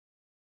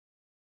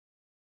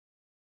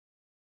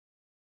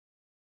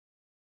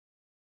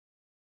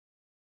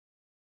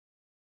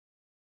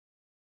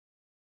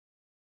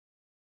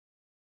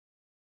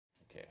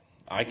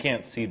I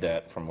can't see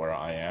that from where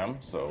I am,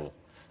 so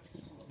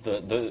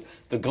the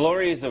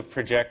glories of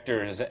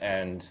projectors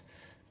and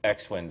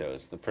X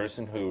windows. The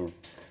person who,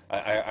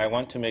 I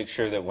want to make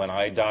sure that when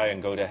I die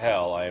and go to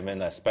hell, I am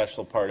in a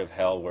special part of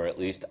hell where at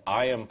least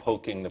I am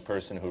poking the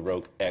person who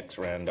wrote X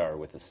Randar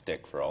with a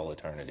stick for all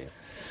eternity.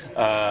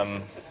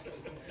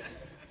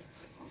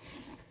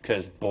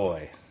 Because,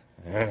 boy.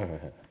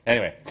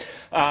 Anyway.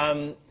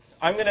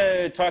 I'm going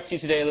to talk to you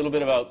today a little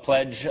bit about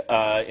Pledge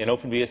in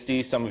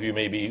OpenBSD. Some of you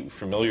may be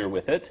familiar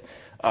with it.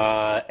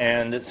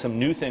 And some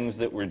new things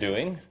that we're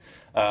doing.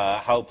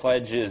 How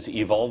Pledge is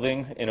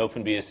evolving in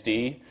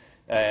OpenBSD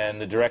and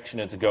the direction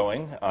it's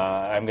going.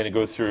 I'm going to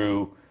go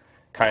through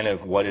kind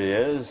of what it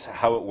is,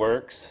 how it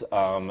works,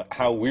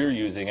 how we're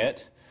using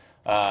it,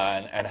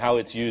 and how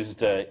it's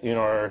used in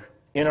our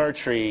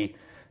tree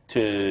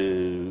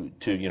to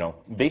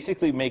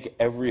basically make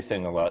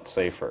everything a lot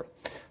safer.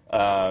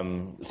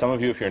 Some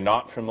of you, if you're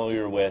not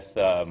familiar with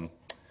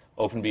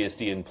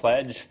OpenBSD and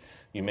Pledge,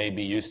 you may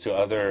be used to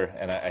other,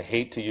 and I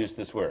hate to use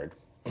this word,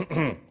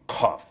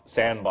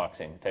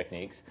 sandboxing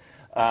techniques,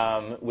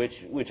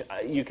 which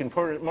you can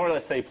more or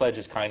less say Pledge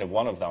is kind of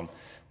one of them,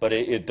 but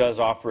it does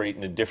operate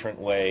in a different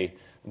way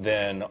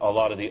than a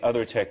lot of the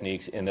other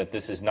techniques in that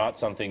this is not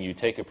something you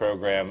take a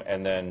program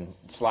and then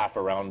slap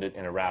around it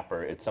in a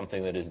wrapper. It's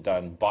something that is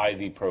done by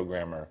the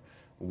programmer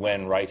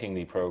when writing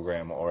the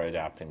program or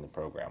adapting the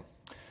program.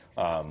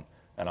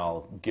 And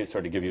I'll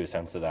sort of give you a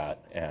sense of that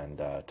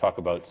and talk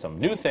about some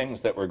new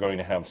things that we're going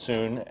to have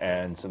soon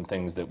and some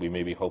things that we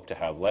maybe hope to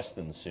have less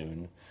than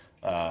soon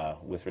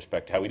with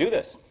respect to how we do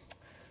this.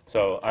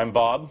 So I'm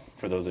Bob,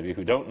 for those of you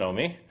who don't know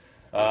me,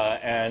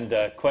 and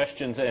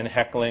questions and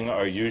heckling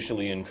are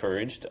usually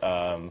encouraged.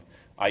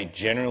 I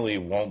generally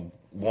won't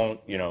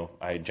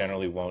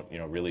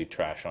really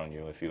trash on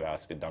you if you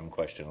ask a dumb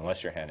question,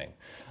 unless you're Henning.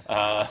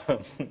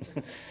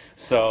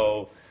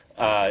 So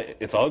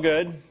it's all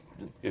good.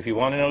 If you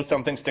want to know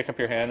something, stick up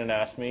your hand and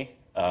ask me.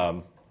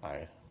 With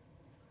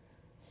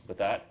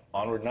that,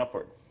 onward and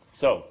upward.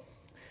 So,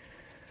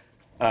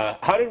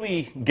 how did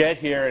we get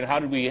here, and how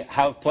did we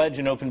have Pledge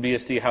in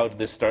OpenBSD? How did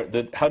this start?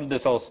 How did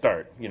this all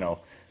start?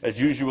 As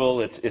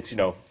usual, it's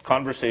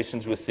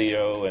conversations with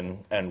Theo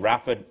and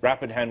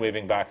rapid hand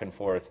waving back and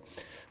forth.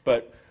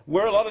 But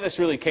where a lot of this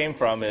really came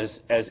from is,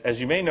 as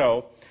you may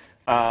know,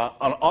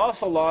 an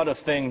awful lot of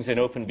things in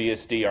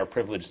OpenBSD are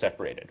privilege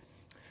separated.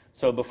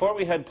 So before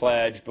we had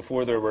Pledge,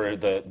 before there were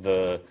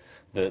the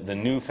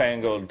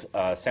newfangled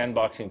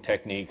sandboxing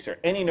techniques or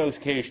any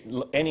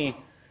notification, any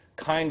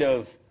kind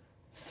of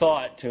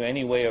thought to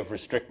any way of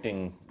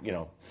restricting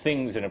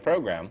things in a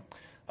program,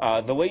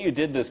 the way you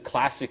did this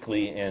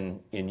classically in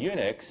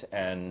Unix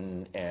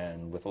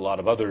and with a lot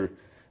of other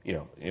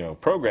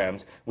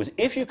programs was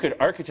if you could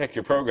architect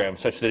your program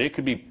such that it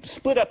could be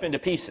split up into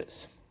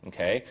pieces.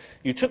 Okay,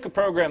 you took a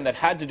program that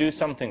had to do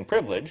something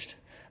privileged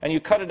and you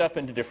cut it up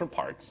into different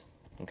parts.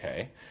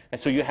 Okay, and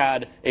so you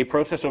had a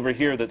process over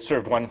here that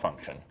served one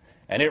function,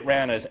 and it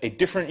ran as a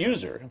different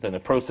user than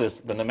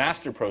the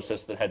master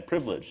process that had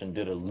privilege and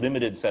did a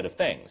limited set of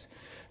things.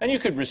 And you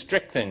could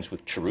restrict things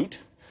with chroot.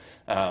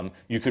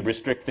 You could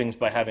restrict things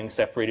by having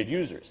separated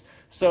users.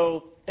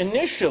 So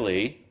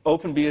initially,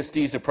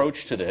 OpenBSD's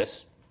approach to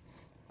this,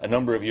 a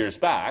number of years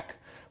back,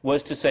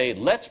 was to say,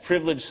 let's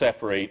privilege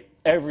separate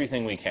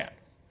everything we can.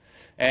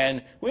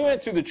 And we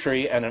went through the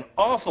tree, and an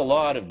awful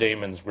lot of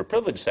daemons were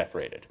privilege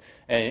separated.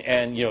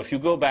 And if you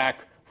go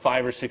back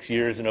 5 or 6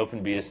 years in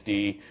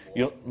OpenBSD,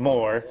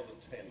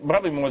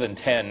 probably more than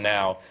 10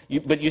 now,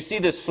 but you see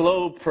this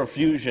slow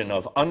profusion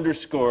of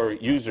underscore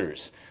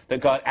users that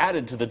got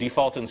added to the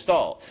default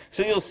install.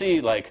 So you'll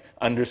see like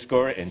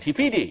underscore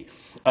NTPD,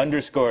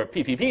 underscore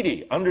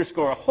PPPD,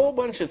 underscore a whole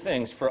bunch of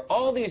things for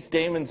all these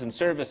daemons and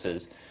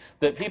services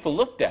that people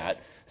looked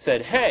at,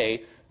 said,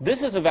 hey,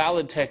 this is a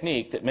valid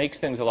technique that makes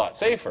things a lot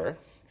safer,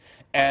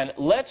 and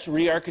let's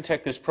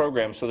re-architect this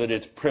program so that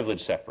it's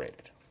privilege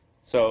separated.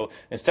 So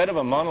instead of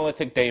a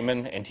monolithic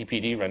daemon,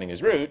 NTPD, running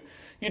as root,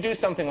 you do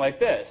something like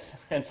this.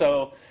 And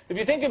so if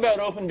you think about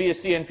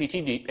OpenBSD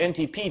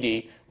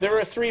NTPD, there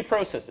are 3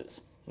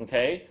 processes.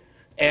 Okay?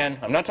 And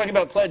I'm not talking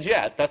about Pledge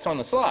yet. That's on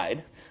the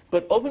slide.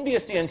 But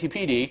OpenBSD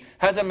NTPD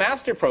has a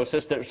master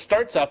process that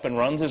starts up and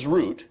runs as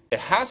root. It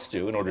has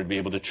to in order to be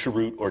able to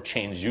chroot or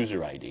change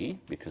user ID,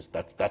 because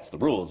that's the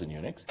rules in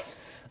Unix.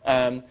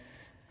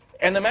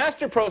 And the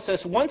master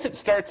process, once it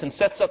starts and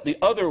sets up the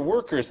other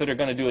workers that are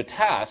going to do a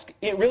task,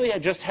 it really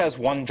just has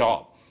one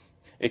job.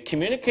 It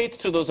communicates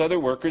to those other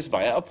workers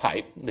via a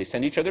pipe. They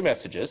send each other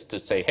messages to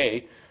say,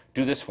 hey,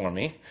 do this for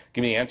me,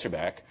 give me the answer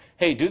back.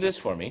 Hey, do this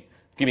for me,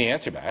 give me the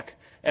answer back.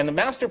 And the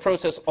master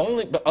process,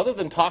 but other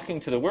than talking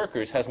to the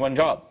workers, has one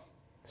job.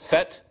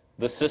 Set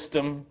the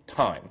system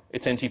time.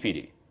 It's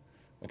NTPD.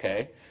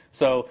 Okay?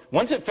 So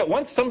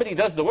once somebody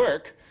does the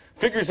work,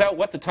 figures out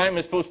what the time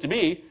is supposed to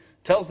be,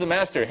 tells the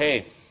master,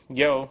 hey,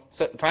 yo,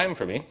 set the time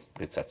for me,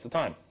 it sets the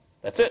time.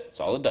 That's it. That's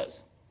all it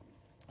does.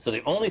 So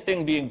the only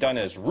thing being done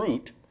as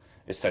root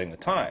is setting the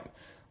time.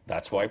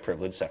 That's why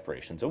privilege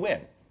separation's a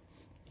win.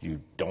 You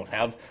don't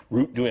have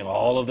root doing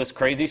all of this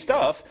crazy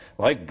stuff,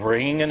 like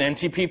bringing an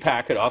NTP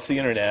packet off the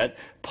internet,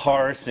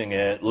 parsing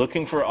it,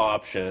 looking for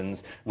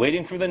options,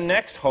 waiting for the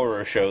next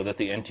horror show that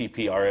the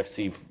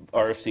NTP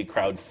RFC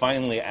crowd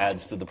finally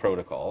adds to the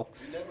protocol.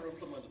 We never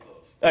implemented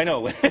those. I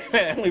know,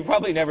 and we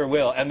probably never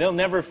will, and they'll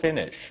never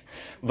finish.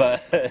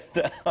 But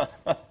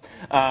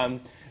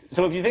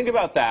so if you think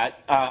about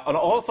that, an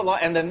awful lot,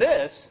 and then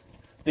this,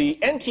 the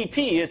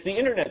NTP is the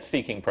internet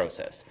speaking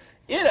process.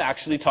 It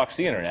actually talks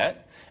to the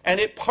internet, and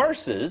it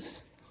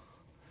parses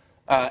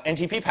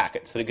NTP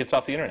packets that it gets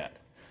off the internet.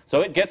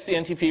 So it gets the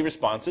NTP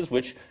responses,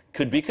 which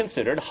could be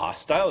considered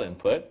hostile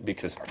input,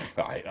 because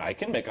I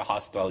can make a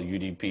hostile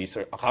UDP,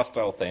 or a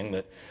hostile thing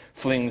that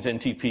flings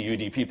NTP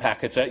UDP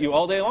packets at you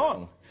all day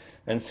long,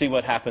 and see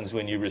what happens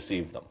when you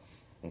receive them.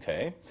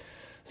 Okay?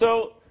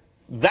 So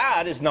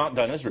that is not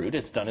done as root,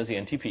 it's done as the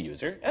NTP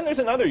user. And there's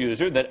another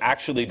user that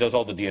actually does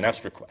all the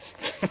DNS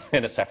requests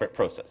in a separate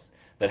process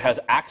that has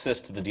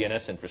access to the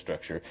DNS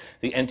infrastructure.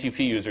 The NTP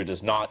user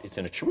does not, it's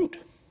in a chroot.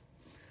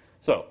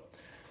 So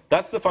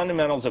that's the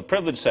fundamentals of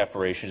privilege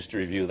separation, just to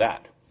review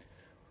that.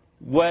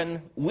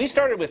 When we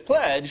started with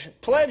Pledge,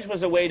 Pledge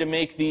was a way to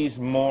make these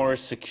more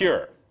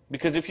secure.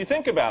 Because if you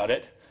think about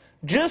it,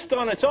 just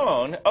on its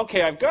own,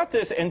 okay, I've got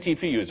this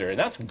NTP user, and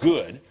that's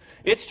good.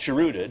 It's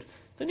chrooted.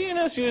 The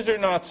DNS user,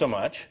 not so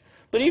much.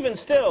 But even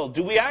still,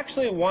 do we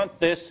actually want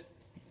this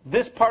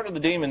part of the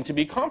daemon to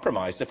be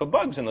compromised if a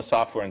bug's in the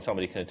software and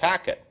somebody can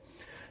attack it?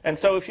 And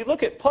so if you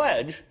look at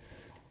Pledge,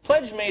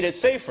 Pledge made it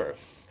safer.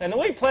 And the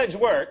way Pledge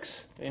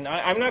works, and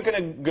I'm not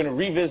going to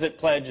revisit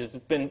Pledge. It's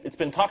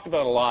been talked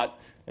about a lot,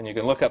 and you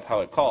can look up how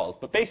it calls.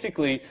 But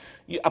basically,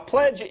 a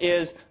pledge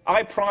is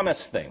I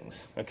promise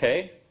things,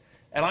 okay?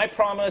 And I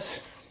promise,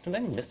 did I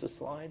miss a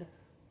slide?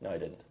 No, I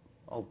didn't.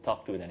 I'll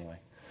talk to it anyway.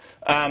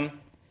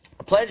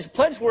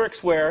 Pledge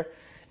works where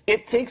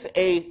it takes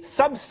a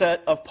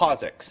subset of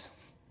POSIX.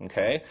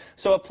 Okay?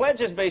 So a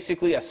pledge is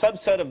basically a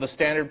subset of the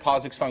standard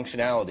POSIX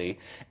functionality,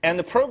 and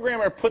the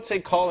programmer puts a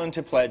call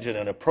into pledge at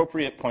an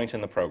appropriate point in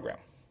the program.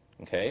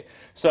 Okay?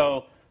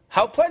 So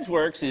how pledge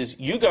works is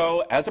you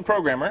go as a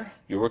programmer,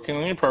 you're working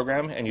on your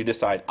program, and you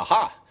decide,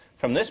 aha,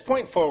 from this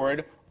point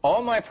forward,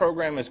 all my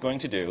program is going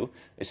to do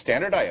is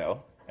standard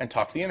I/O and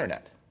talk to the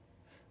internet.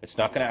 It's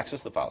not going to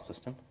access the file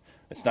system.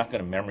 It's not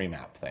going to memory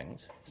map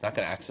things. It's not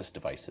going to access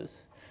devices.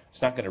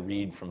 It's not going to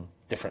read from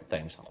different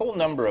things. A whole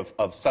number of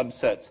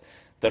subsets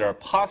that are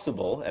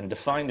possible and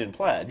defined in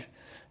Pledge.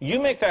 You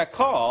make that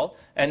call,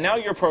 and now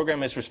your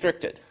program is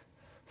restricted.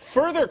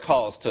 Further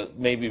calls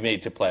may be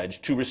made to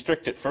Pledge to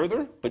restrict it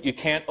further, but you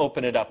can't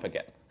open it up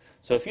again.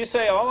 So if you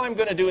say, all I'm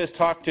going to do is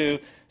talk to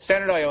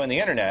standard I/O and the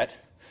internet,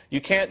 you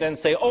can't then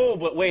say, oh,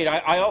 but wait,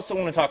 I also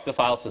want to talk to the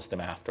file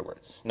system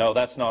afterwards. No,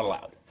 that's not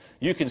allowed.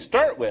 You can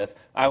start with,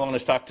 I want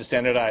to talk to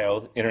standard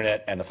I/O,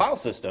 internet, and the file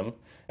system,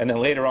 and then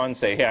later on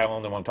say, hey, I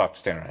only want to talk to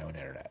standard I/O and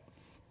internet.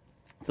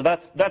 So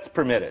that's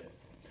permitted.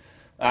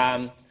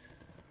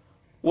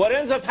 What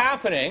ends up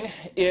happening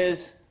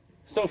is,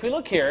 so if we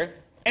look here,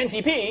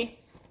 NTP,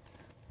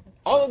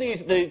 all of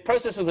these, the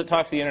processes that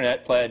talk to the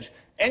internet, Pledge,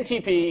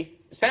 NTP,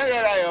 standard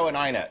I/O, and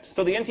INET.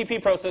 So the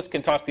NTP process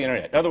can talk to the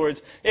internet. In other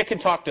words, it can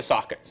talk to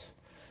sockets.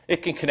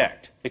 It can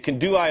connect. It can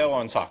do I/O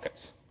on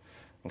sockets.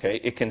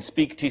 Okay? It can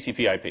speak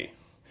TCP/IP.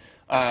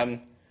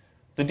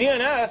 The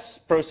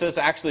DNS process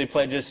actually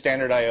pledges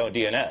standard I/O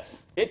DNS.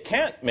 It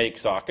can't make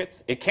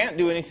sockets. It can't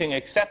do anything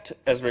except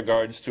as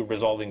regards to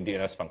resolving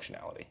DNS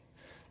functionality.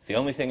 It's the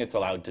only thing it's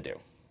allowed to do.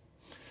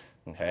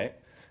 Okay?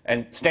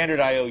 And standard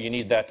I/O, you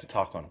need that to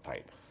talk on a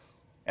pipe.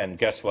 And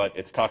guess what?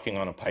 It's talking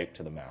on a pipe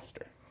to the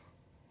master.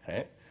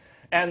 Okay?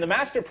 And the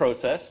master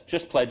process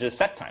just pledges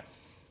set time.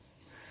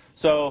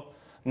 So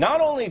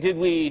not only did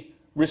we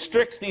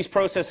restrict these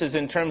processes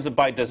in terms of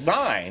by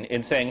design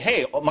in saying,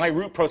 hey, my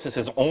root process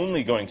is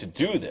only going to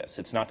do this.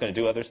 It's not going to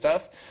do other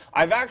stuff.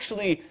 I've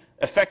actually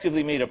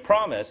effectively made a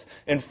promise,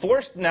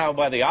 enforced now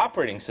by the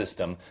operating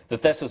system,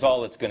 that this is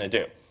all it's going to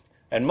do.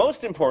 And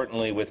most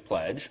importantly with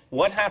Pledge,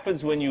 what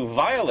happens when you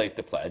violate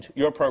the pledge?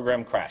 Your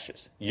program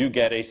crashes. You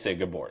get a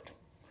SIG abort.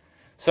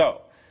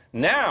 So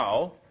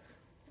now,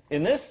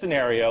 in this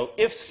scenario,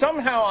 if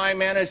somehow I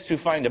manage to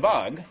find a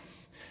bug,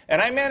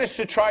 and I manage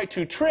to try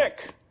to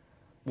trick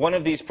one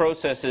of these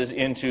processes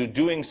into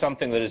doing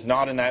something that is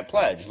not in that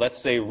pledge, let's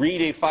say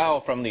read a file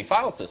from the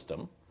file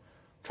system,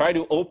 try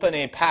to open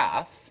a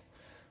path,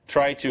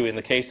 try to, in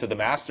the case of the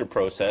master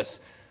process,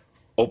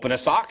 open a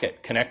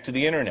socket, connect to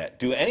the internet,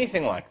 do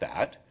anything like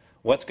that,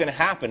 what's going to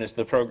happen is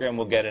the program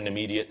will get an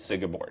immediate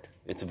SIG abort.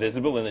 It's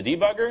visible in the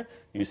debugger.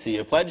 You see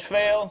a pledge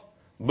fail,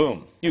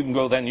 boom. You can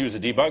go then use a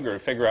debugger to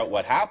figure out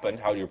what happened,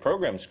 how your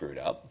program screwed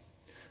up.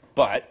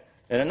 But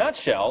in a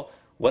nutshell,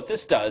 what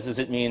this does is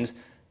it means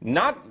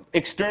not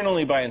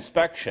externally by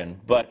inspection,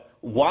 but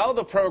while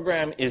the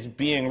program is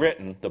being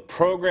written, the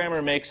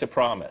programmer makes a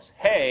promise.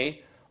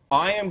 Hey,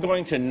 I am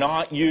going to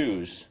not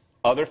use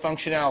other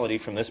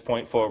functionality from this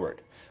point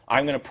forward.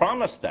 I'm going to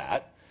promise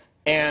that,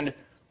 and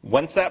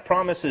once that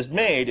promise is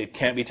made, it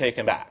can't be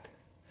taken back.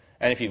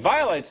 And if he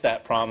violates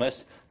that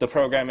promise, the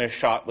program is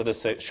shot with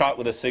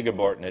a SIG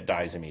abort and it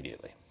dies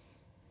immediately.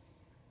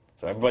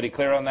 So everybody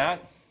clear on that?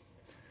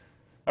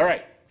 All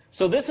right.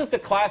 So this is the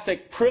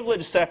classic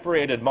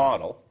privilege-separated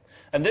model.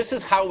 And this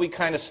is how we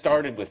kind of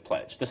started with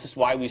pledge. This is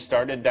why we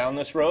started down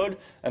this road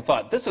and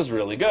thought, this is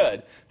really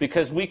good,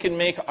 because we can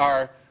make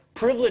our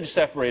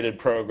privilege-separated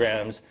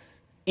programs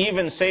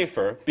even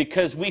safer,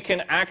 because we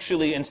can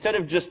actually, instead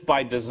of just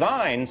by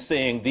design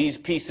saying these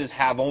pieces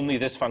have only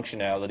this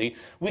functionality,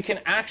 we can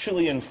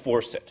actually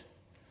enforce it.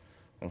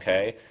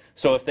 Okay?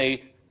 So if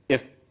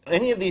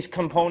any of these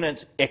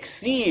components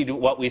exceed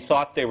what we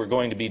thought they were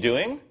going to be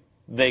doing,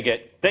 they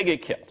get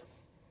killed.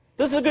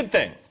 This is a good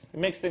thing. It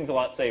makes things a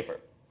lot safer.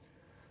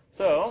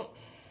 So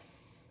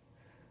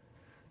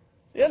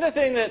the other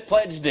thing that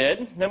pledge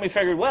did, then we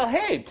figured, well,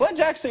 hey, pledge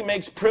actually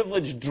makes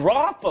privilege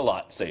drop a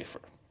lot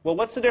safer. Well,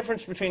 what's the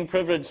difference between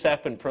privilege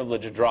sep and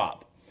privilege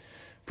drop?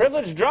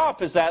 Privilege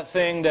drop is that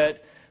thing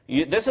that,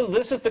 this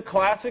is the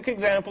classic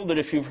example that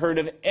if you've heard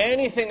of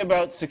anything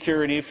about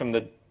security from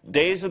the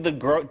days of the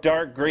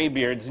dark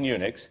graybeards in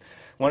Unix,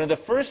 one of the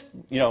first,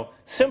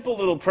 simple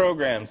little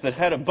programs that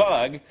had a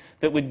bug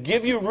that would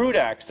give you root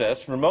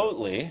access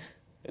remotely,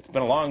 it's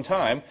been a long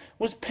time,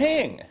 was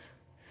ping.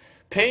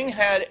 Ping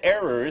had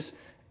errors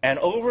and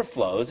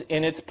overflows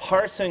in its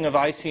parsing of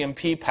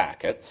ICMP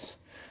packets,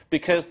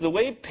 because the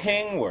way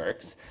ping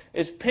works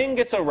is ping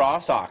gets a raw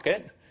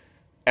socket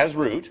as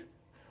root,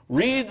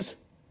 reads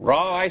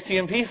raw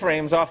ICMP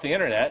frames off the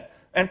internet,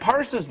 and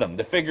parses them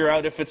to figure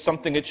out if it's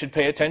something it should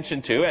pay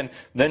attention to, and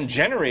then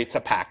generates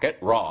a packet,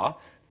 raw,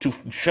 to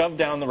shove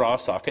down the raw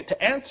socket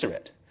to answer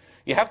it.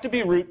 You have to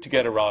be root to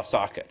get a raw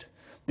socket.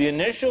 The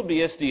initial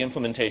BSD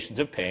implementations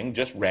of ping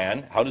just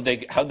ran. How'd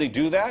they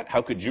do that?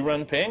 How could you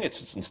run ping?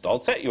 It's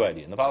installed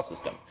setuid in the file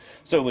system.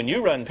 So when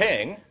you run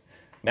ping,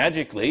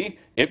 magically,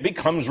 it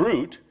becomes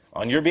root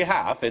on your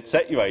behalf. It's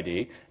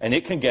setuid, and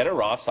it can get a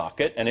raw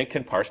socket, and it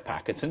can parse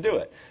packets and do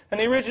it. And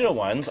the original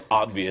ones,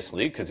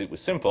 obviously, because it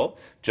was simple,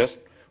 just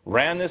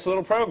ran this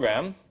little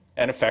program,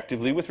 and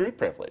effectively with root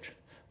privilege.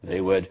 They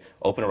would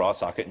open a raw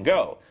socket and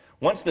go.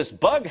 Once this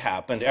bug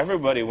happened,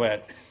 everybody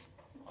went,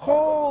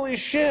 holy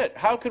shit,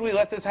 how could we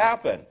let this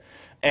happen?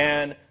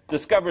 And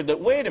discovered that,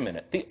 wait a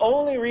minute, the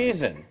only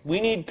reason we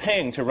need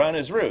ping to run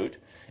as root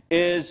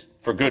is,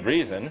 for good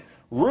reason,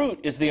 root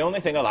is the only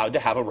thing allowed to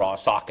have a raw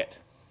socket.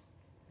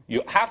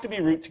 You have to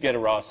be root to get a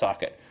raw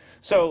socket.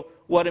 So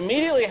what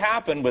immediately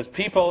happened was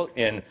people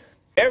in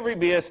every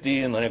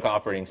BSD and Linux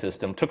operating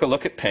system took a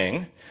look at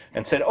ping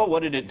and said, oh,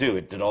 what did it do?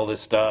 It did all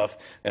this stuff,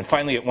 and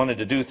finally it wanted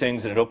to do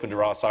things, and it opened a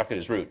raw socket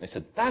as root. And they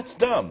said, that's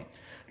dumb.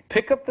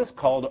 Pick up this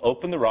call to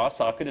open the raw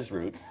socket as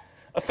root,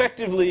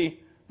 effectively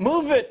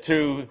move it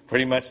to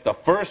pretty much the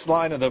first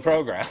line of the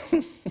program,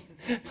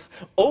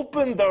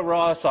 open the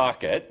raw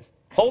socket,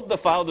 hold the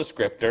file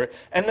descriptor,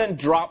 and then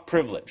drop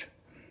privilege.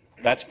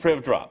 That's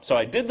priv drop. So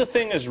I did the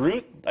thing as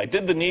root, I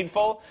did the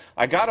needful,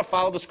 I got a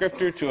file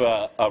descriptor to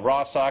a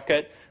raw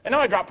socket, and now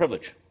I drop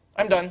privilege.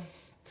 I'm done.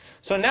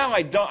 So now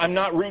I'm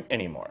not root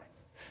anymore.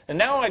 And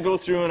now I go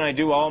through and I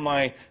do all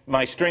my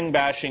string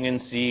bashing in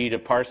C to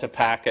parse a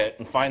packet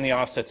and find the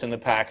offsets in the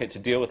packet to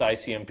deal with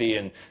ICMP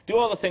and do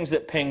all the things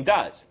that ping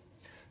does.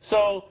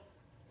 So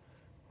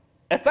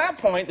at that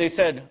point, they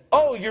said,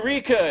 oh,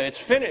 Eureka, it's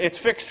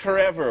fixed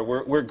forever.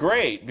 We're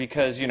great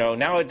because,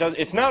 now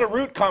it's not a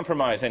root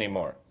compromise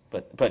anymore.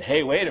 But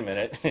hey, wait a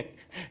minute.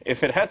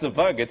 If it has a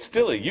bug, it's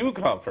still a U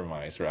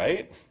compromise,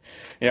 right?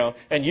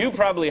 And you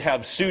probably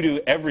have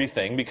sudo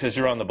everything because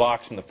you're on the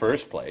box in the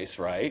first place,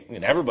 right?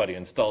 And everybody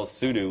installs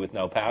sudo with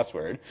no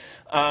password.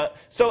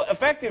 So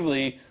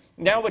effectively,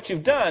 now what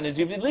you've done is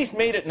you've at least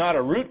made it not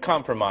a root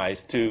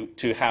compromise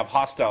to have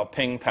hostile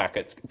ping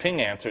packets,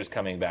 ping answers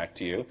coming back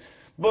to you.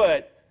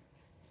 But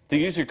the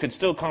user could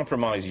still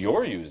compromise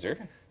your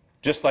user,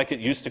 just like it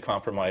used to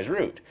compromise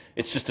root.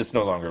 It's just it's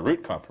no longer a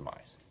root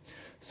compromise.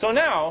 So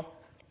now,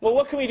 well,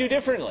 what can we do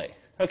differently?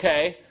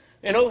 Okay,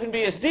 in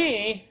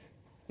OpenBSD,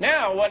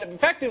 now what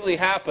effectively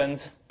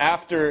happens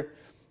after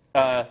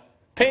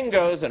ping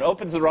goes and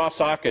opens the raw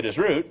socket as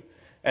root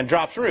and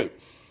drops root.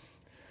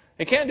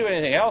 It can't do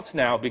anything else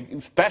now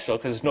special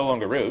because it's no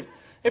longer root.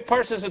 It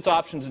parses its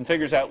options and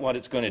figures out what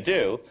it's going to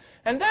do.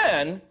 And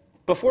then,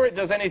 before it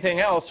does anything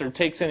else or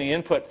takes any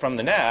input from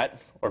the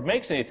net or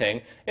makes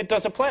anything, it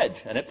does a pledge.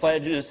 And it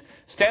pledges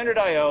standard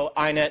IO,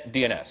 inet,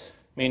 DNS,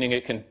 meaning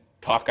it can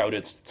talk out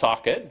its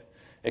socket,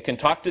 it can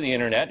talk to the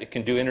internet, it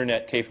can do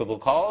internet-capable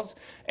calls,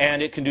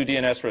 and it can do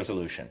DNS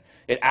resolution.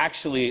 It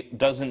actually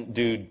doesn't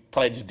do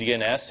pledge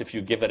DNS if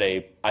you give it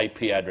a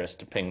IP address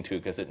to ping to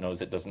because it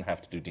knows it doesn't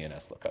have to do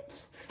DNS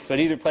lookups. So it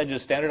either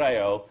pledges standard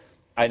IO,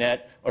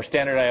 inet, or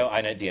standard IO,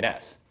 inet,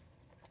 DNS.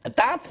 At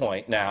that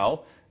point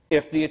now,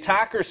 if the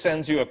attacker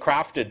sends you a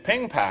crafted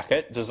ping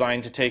packet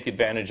designed to take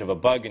advantage of a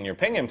bug in your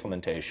ping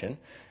implementation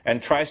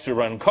and tries to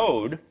run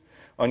code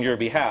on your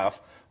behalf,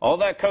 all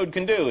that code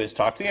can do is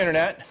talk to the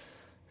internet,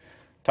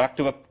 talk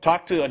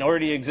to an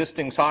already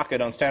existing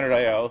socket on standard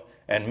IO,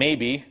 and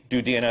maybe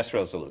do DNS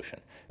resolution.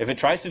 If it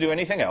tries to do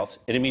anything else,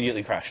 it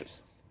immediately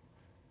crashes.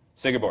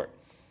 SIG abort.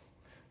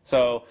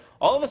 So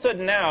all of a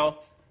sudden now,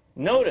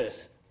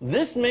 notice,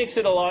 this makes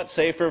it a lot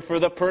safer for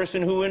the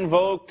person who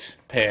invoked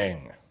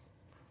ping.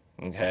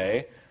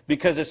 Okay?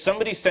 Because if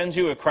somebody sends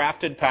you a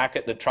crafted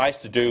packet that tries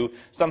to do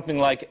something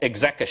like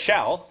exec a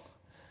shell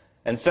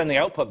and send the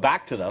output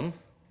back to them,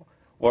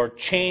 or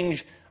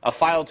change a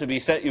file to be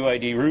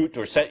setuid root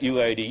or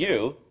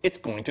setuidu, it's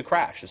going to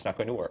crash. It's not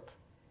going to work.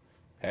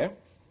 Okay?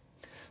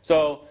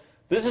 So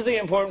this is the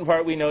important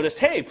part we noticed.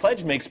 Hey,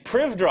 pledge makes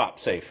priv drop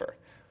safer.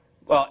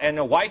 Well,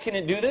 and why can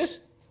it do this?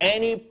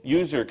 Any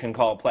user can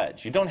call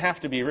pledge. You don't have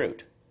to be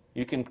root.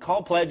 You can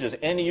call pledge as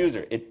any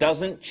user. It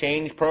doesn't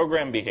change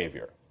program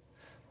behavior.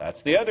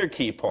 That's the other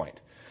key point.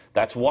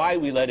 That's why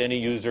we let any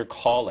user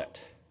call it.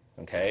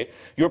 Okay?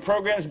 Your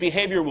program's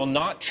behavior will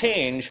not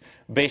change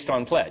based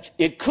on pledge.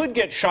 It could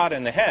get shot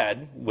in the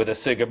head with a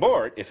SIG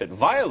abort if it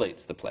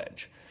violates the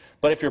pledge.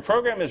 But if your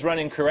program is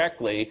running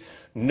correctly,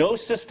 no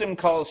system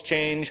calls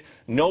change,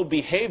 no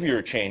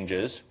behavior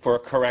changes for a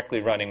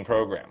correctly running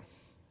program.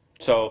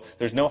 So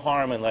there's no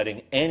harm in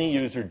letting any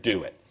user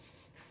do it.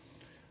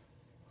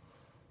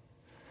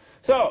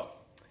 So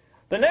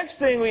the next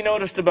thing we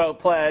noticed about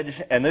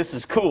pledge, and this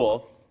is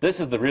cool, this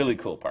is the really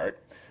cool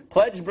part,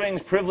 pledge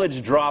brings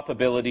privilege drop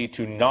ability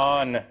to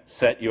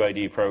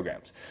non-setuid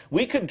programs.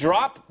 We could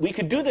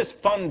do this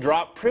fun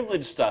drop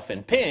privilege stuff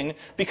in ping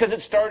because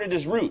it started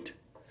as root.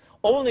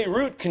 Only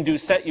root can do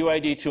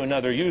setuid to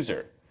another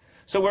user.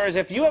 So whereas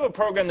if you have a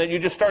program that you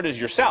just start as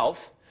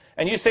yourself,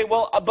 and you say,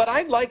 well, but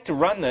I'd like to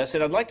run this,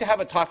 and I'd like to have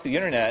it talk to the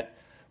internet,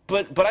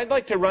 but I'd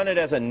like to run it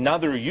as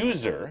another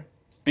user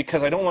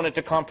because I don't want it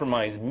to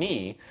compromise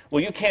me.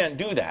 Well, you can't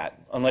do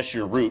that unless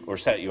you're root or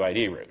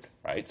setuid root,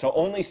 right? So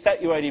only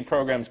setuid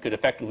programs could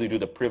effectively do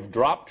the priv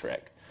drop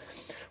trick.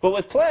 But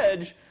with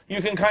pledge,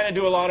 you can kind of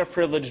do a lot of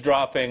privilege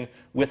dropping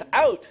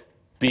without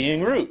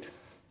being root.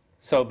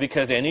 So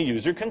because any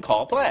user can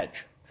call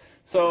pledge.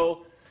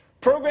 So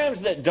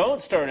programs that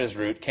don't start as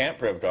root can't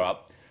priv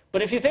drop.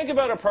 But if you think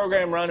about a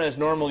program run as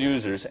normal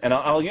users, and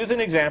I'll use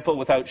an example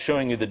without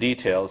showing you the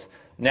details,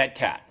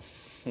 netcat.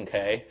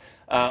 Okay?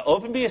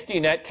 OpenBSD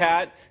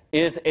netcat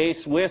is a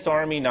Swiss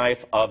Army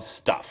knife of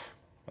stuff.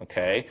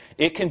 Okay?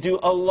 It can do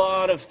a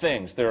lot of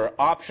things. There are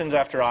options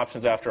after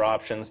options after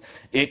options.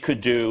 It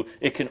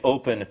can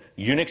open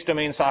Unix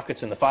domain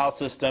sockets in the file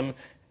system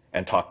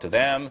and talk to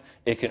them.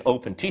 It can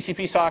open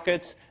TCP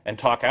sockets and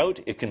talk out.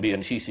 It can be a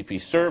TCP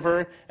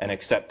server and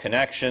accept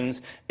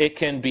connections. It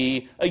can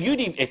be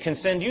it can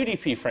send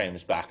UDP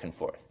frames back and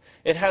forth.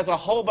 It has a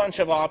whole bunch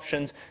of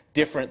options,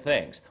 different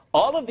things.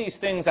 All of these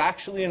things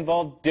actually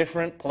involve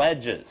different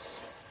pledges.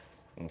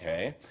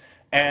 Okay?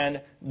 And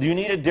you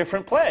need a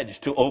different pledge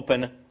to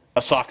open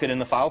a socket in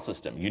the file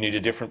system. You need a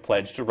different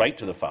pledge to write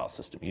to the file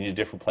system. You need a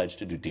different pledge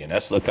to do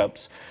DNS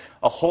lookups,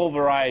 a whole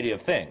variety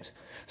of things.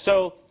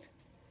 So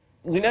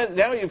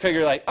now you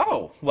figure like,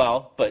 oh,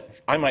 well, but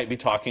I might be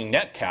talking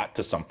netcat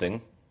to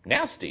something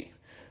nasty.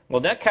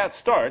 Well, netcat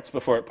starts,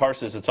 before it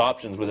parses its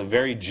options, with a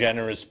very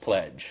generous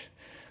pledge.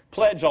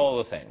 Pledge all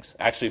the things.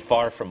 Actually,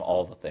 far from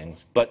all the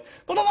things, but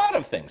a lot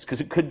of things, because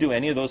it could do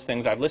any of those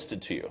things I've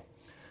listed to you.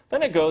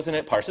 Then it goes and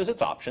it parses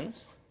its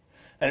options,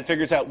 and it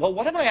figures out, well,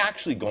 what am I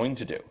actually going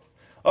to do?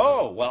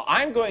 Oh, well,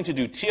 I'm going to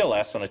do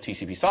TLS on a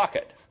TCP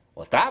socket.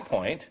 Well, at that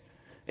point,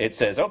 it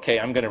says, okay,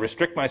 I'm going to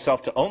restrict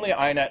myself to only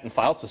INET and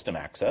file system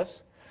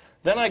access.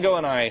 Then I go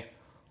and I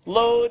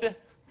load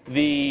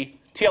the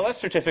TLS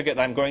certificate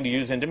that I'm going to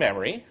use into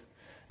memory.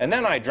 And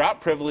then I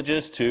drop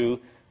privileges to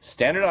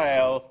standard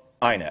IO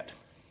INET.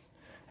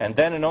 And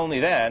then and only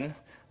then,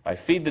 I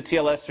feed the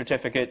TLS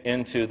certificate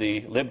into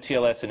the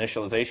libTLS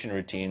initialization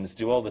routines,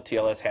 do all the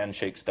TLS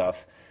handshake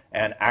stuff,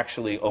 and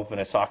actually open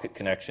a socket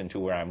connection to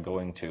where I'm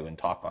going to and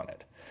talk on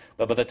it.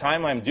 But by the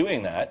time I'm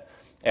doing that,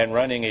 and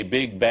running a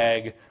big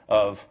bag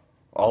of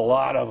a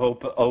lot of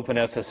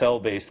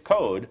OpenSSL-based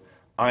code,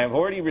 I have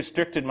already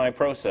restricted my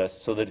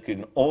process so that it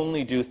can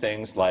only do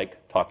things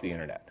like talk to the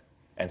internet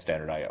and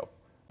standard I/O.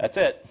 That's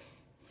it.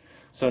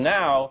 So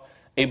now,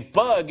 a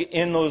bug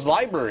in those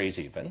libraries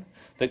even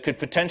that could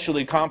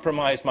potentially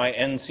compromise my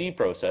NC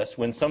process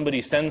when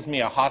somebody sends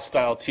me a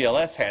hostile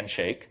TLS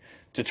handshake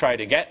to try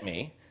to get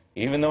me,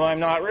 even though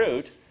I'm not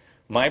root,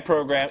 my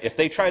program, if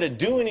they try to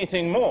do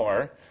anything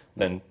more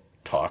than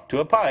talk to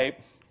a pipe,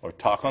 or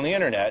talk on the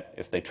internet,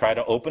 if they try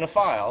to open a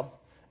file,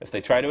 if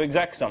they try to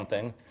exec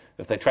something,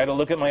 if they try to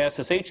look at my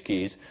SSH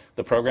keys,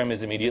 the program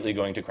is immediately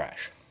going to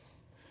crash.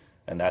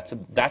 And that's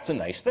a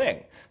nice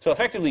thing. So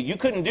effectively, you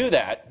couldn't do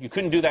that. You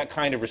couldn't do that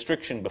kind of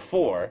restriction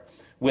before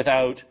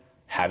without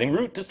having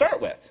root to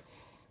start with.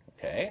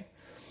 Okay?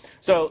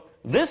 So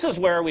this is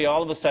where we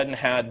all of a sudden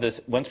had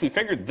this, once we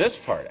figured this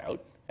part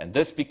out, and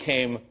this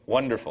became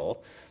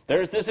wonderful,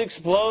 there's this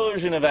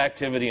explosion of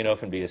activity in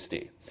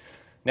OpenBSD.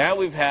 Now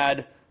we've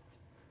had,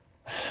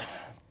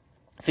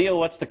 Theo,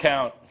 what's the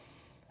count?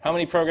 How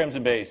many programs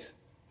in base?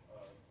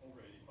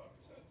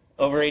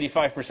 Over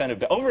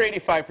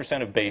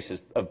 85%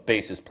 of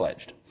base is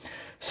pledged.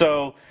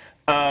 So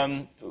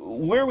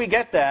where we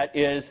get that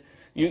is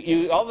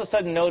you all of a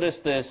sudden notice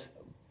this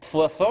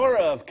plethora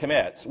of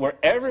commits where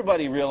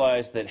everybody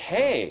realized that,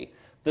 hey,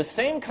 the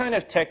same kind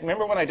of tech.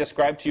 Remember when I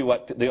described to you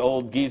what the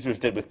old geezers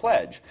did with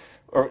pledge,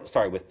 or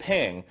sorry, with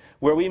ping,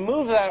 where we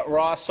moved that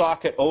raw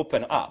socket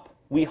open up.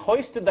 We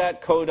hoisted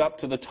that code up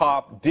to the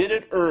top, did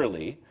it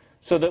early,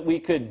 so that we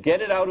could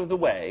get it out of the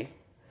way,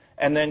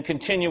 and then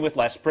continue with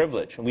less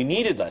privilege. And we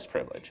needed less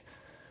privilege.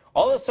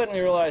 All of a sudden,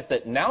 we realized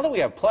that now that we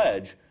have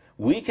pledge,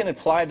 we can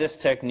apply this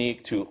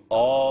technique to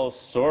all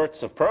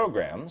sorts of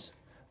programs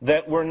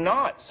that were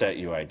not set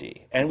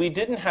UID. And we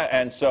didn't have,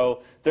 and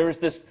so there was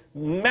this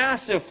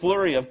massive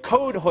flurry of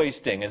code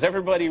hoisting as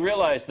everybody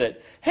realized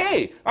that,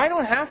 hey, I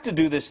don't have to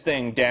do this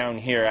thing down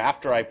here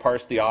after I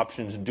parse the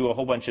options and do a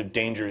whole bunch of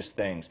dangerous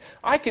things.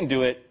 I can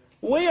do it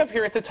way up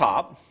here at the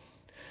top,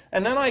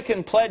 and then I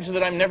can pledge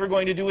that I'm never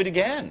going to do it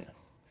again.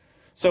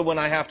 So when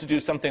I have to do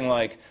something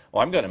like,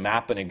 well, I'm going to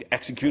map an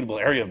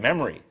executable area of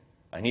memory,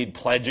 I need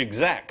pledge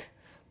exec.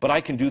 But I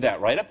can do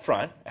that right up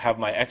front, have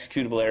my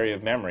executable area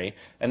of memory,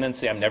 and then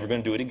say I'm never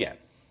going to do it again.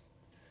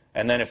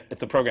 And then if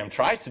the program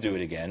tries to do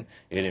it again,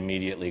 it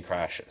immediately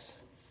crashes.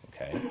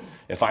 Okay?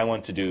 If I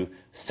want to do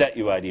set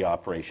UID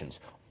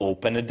operations,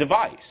 open a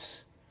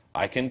device,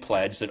 I can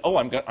pledge that, oh,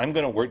 I'm going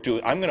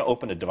to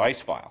open a device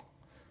file,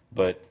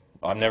 but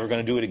I'm never going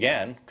to do it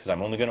again because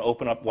I'm only going to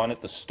open up one at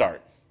the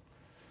start.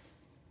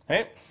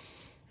 Okay?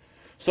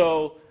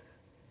 So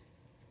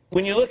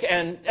when you look,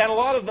 and a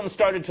lot of them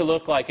started to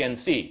look like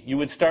NC. You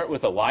would start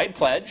with a wide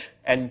pledge,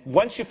 and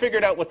once you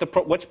figured out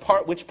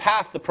which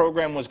path the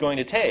program was going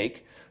to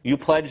take, you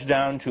pledge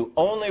down to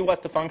only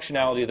what the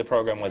functionality of the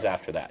program was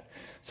after that.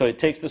 So it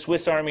takes the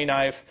Swiss Army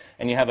knife,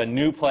 and you have a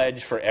new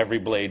pledge for every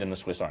blade in the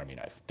Swiss Army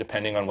knife,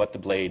 depending on what the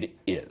blade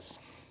is.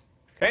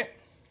 Okay?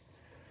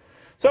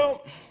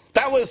 So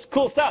that was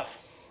cool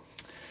stuff.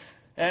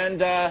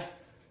 And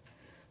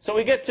so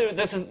we get to,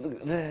 this is,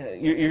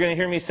 you're going to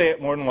hear me say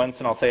it more than once,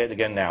 and I'll say it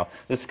again now.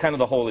 This is kind of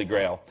the holy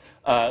grail,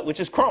 which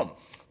is Chrome.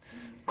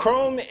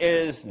 Chrome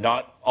is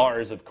not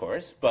ours, of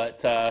course,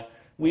 but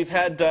we've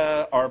had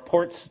our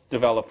ports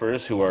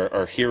developers, who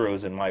are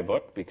heroes in my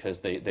book, because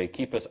they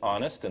keep us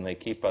honest, and they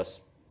keep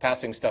us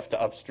passing stuff to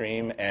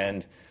upstream,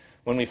 and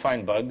when we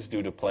find bugs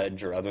due to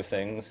pledge or other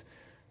things,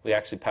 we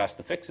actually pass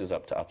the fixes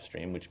up to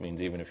upstream, which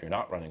means even if you're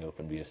not running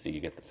OpenBSD, you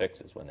get the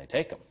fixes when they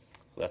take them.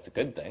 So that's a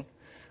good thing.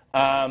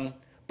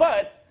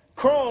 But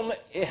Chrome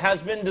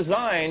has been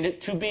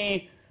designed to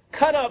be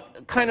cut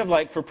up kind of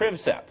like for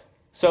PrivSep.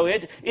 So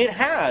it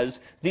has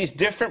these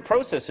different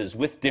processes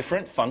with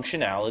different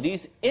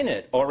functionalities in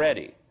it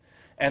already.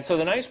 And so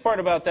the nice part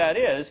about that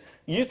is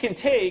you can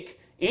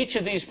take each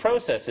of these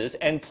processes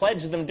and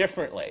pledge them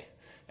differently.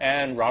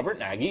 And Robert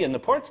Nagy and the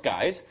ports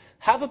guys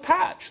have a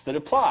patch that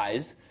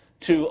applies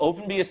to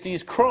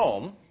OpenBSD's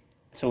Chrome.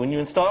 So when you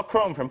install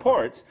Chrome from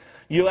ports,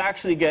 you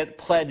actually get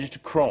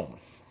pledged Chrome.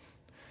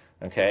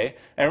 Okay?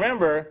 And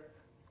remember,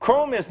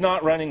 Chrome is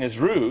not running as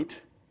root.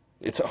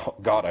 It's, oh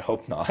God, I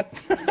hope not.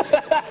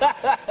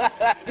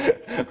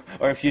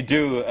 Or if you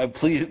do,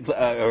 please,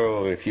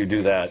 if you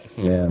do that.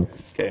 Yeah.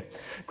 Okay.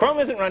 Chrome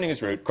isn't running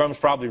as root. Chrome's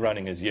probably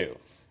running as you.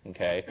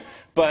 Okay?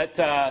 But,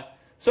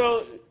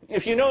 so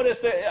if you notice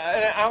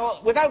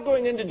that, without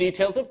going into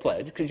details of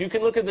pledge, because you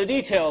can look at the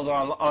details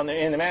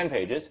in the man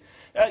pages,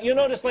 you'll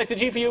notice like the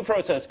GPU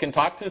process can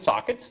talk to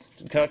sockets,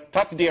 can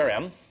talk to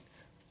DRM.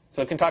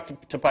 So it can talk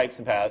to pipes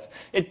and paths.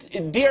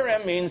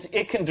 DRM means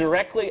it can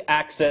directly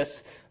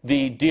access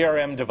the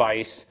DRM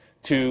device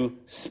to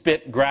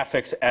spit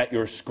graphics at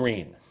your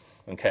screen.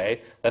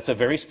 Okay? That's a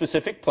very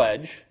specific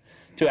pledge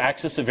to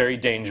access a very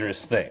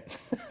dangerous thing.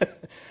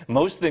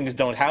 Most things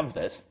don't have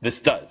this. This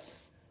does.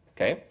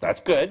 Okay? That's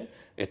good.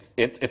 It's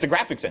a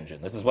graphics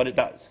engine. This is what it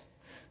does.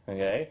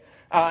 Okay?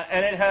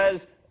 And it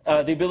has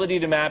the ability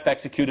to map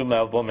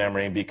executable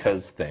memory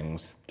because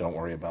things, don't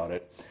worry about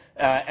it.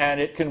 And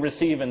it can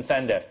receive and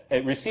send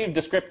receive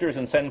descriptors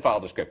and send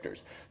file descriptors.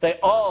 They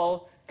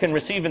all can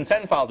receive and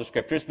send file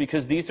descriptors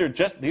because these are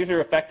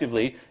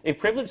effectively a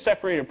privilege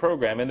separated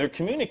program, and they're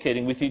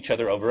communicating with each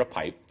other over a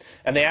pipe.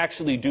 And they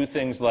actually do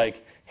things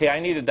like, hey, I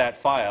needed that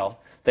file.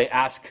 They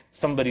ask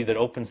somebody that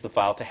opens the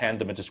file to hand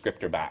them a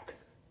descriptor back.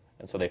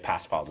 And so they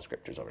pass file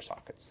descriptors over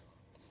sockets.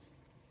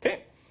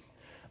 Okay?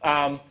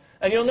 And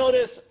you'll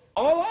notice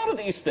a lot of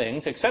these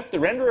things, except the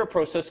renderer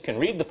process can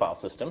read the file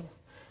system.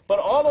 But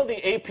all of the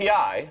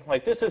API,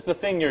 like this is the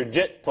thing your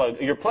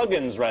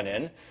plugins run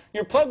in.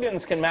 Your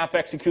plugins can map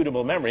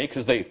executable memory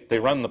because they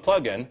run the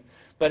plugin.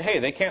 But hey,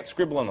 they can't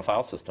scribble on the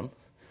file system.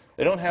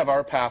 They don't have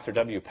RPath or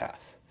WPath.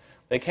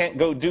 They can't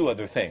go do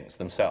other things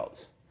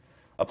themselves.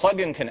 A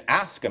plugin can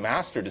ask a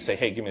master to say,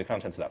 hey, give me the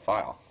contents of that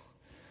file.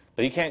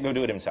 But he can't go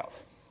do it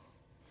himself.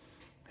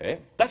 Okay?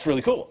 That's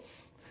really cool.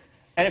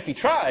 And if he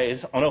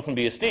tries on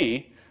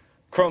OpenBSD,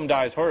 Chrome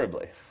dies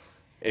horribly.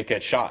 It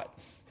gets shot.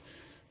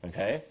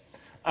 Okay?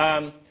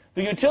 The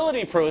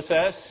utility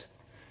process,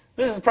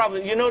 this is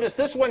probably, you notice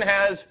this one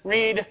has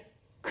read,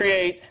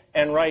 create,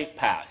 and write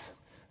path.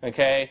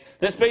 Okay?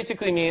 This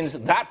basically means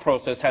that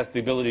process has the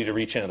ability to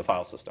reach into the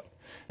file system.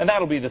 And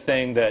that'll be the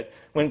thing that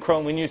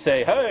when you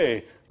say,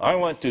 hey, I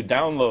want to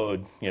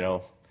download,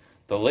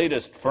 the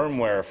latest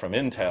firmware from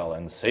Intel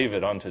and save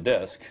it onto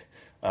disk,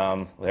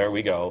 there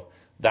we go.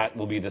 that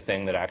will be the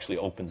thing that actually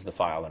opens the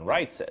file and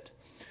writes it.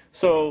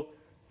 So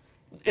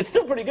it's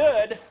still pretty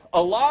good.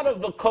 A lot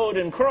of the code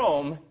in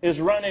Chrome is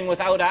running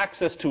without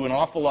access to an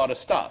awful lot of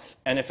stuff.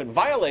 And if it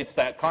violates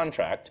that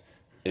contract,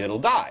 it'll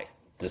die.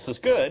 This is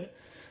good,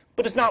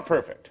 but it's not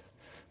perfect.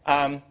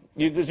 As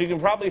you can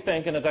probably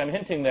think, and as I'm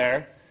hinting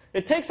there,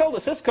 it takes all the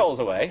syscalls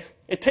away.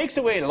 It takes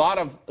away a lot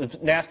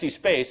of nasty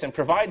space and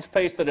provides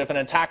space that if an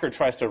attacker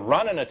tries to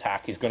run an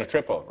attack, he's going to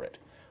trip over it.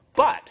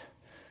 But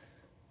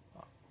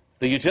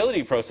the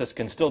utility process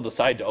can still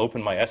decide to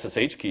open my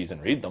SSH keys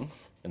and read them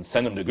and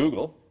send them to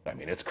Google. I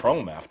mean, it's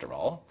Chrome after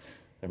all.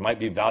 There might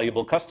be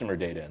valuable customer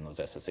data in those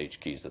SSH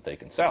keys that they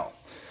can sell.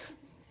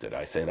 Did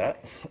I say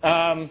that?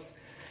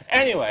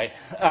 Anyway,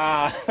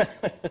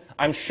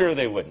 I'm sure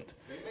they wouldn't.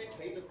 They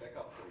maintain a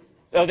backup for you.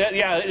 Oh,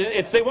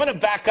 yeah, they want to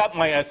back up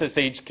my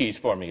SSH keys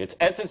for me. It's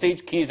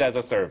SSH keys as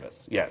a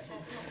service. Yes,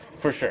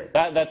 for sure.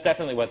 That's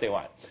definitely what they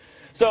want.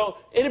 So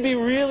it'd be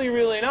really,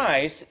 really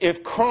nice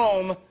if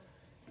Chrome,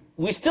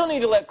 we still need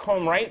to let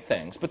Chrome write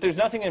things, but there's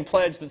nothing in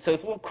Pledge that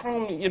says, well,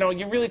 Chrome,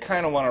 you really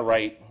kind of want to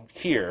write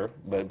here,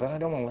 but I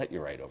don't want to let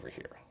you write over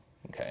here.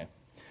 Okay?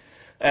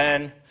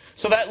 And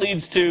so that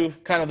leads to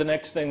kind of the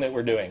next thing that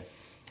we're doing.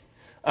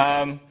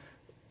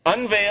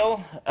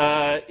 Unveil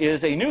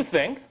is a new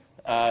thing.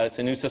 It's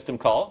a new system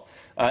call.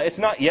 It's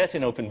not yet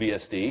in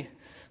OpenBSD.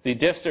 The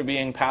diffs are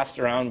being passed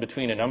around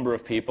between a number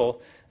of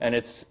people, and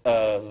it's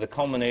the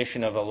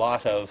culmination of a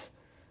lot of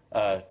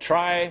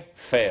try,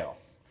 fail,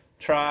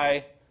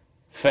 try,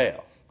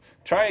 fail,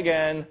 try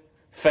again,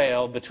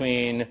 fail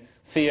between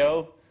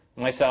Theo,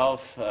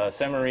 myself,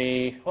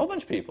 Semery, a whole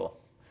bunch of people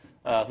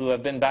who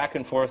have been back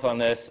and forth on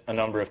this a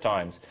number of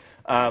times.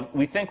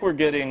 We think we're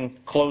getting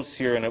close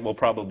here, and it will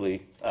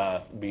probably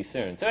be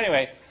soon. So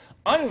anyway,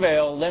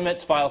 unveil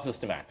limits file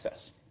system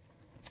access.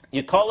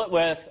 You call it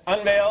with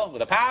unveil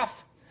with a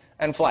path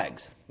and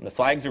flags. And the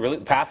flags are really,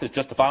 the path is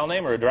just a file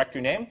name or a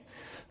directory name.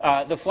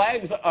 The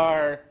flags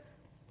are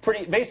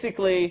pretty,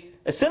 basically,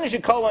 as soon as you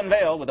call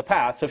unveil with a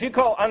path, so if you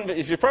call,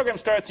 if your program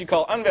starts, you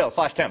call unveil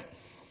 /temp.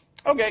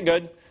 Okay,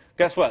 good.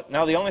 Guess what?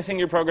 Now the only thing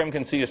your program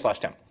can see is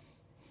 /temp.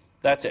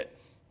 That's it.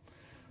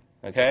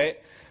 Okay?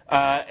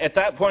 At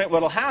that point,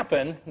 what will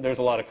happen, there's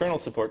a lot of kernel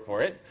support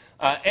for it,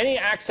 any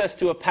access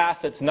to a path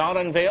that's not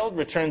unveiled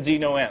returns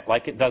enoent,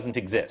 like it doesn't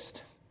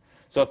exist.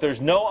 So if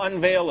there's no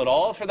unveil at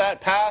all for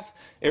that path,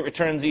 it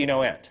returns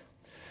enoent.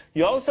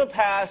 You also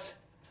pass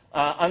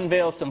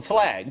unveil some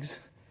flags,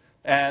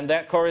 and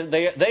that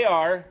they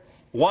are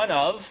one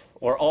of,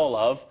 or all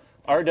of,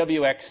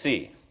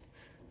 RWXC.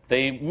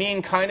 They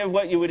mean kind of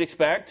what you would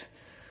expect.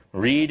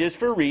 Read is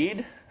for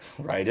read,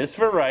 write is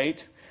for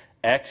write,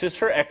 X is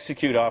for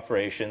execute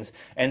operations,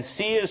 and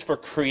C is for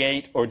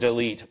create or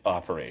delete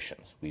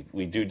operations.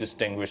 We do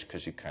distinguish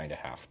because you kind of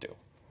have to.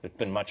 There's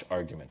been much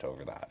argument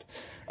over that.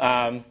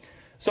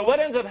 So what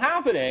ends up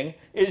happening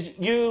is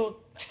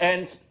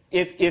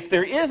if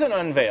there is an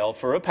unveil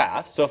for a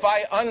path, so if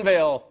I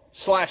unveil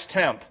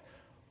 /temp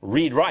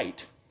read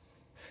write,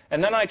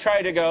 and then I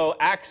try to go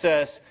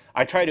access,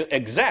 I try to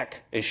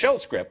exec a shell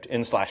script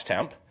in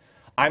 /temp,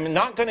 I'm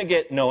not going to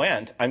get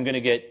noent, I'm going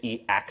to get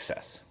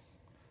eaccess.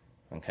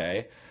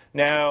 Okay?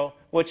 Now,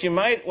 what you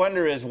might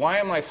wonder is, why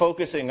am I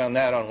focusing on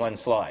that on one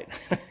slide?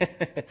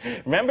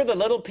 Remember the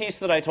little piece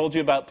that I told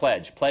you about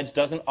Pledge? Pledge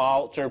doesn't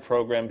alter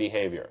program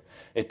behavior.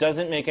 It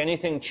doesn't make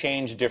anything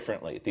change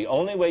differently. The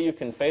only way you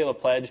can fail a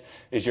pledge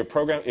is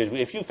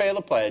if you fail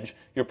a pledge,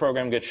 your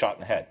program gets shot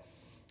in the head.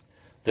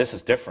 This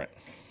is different.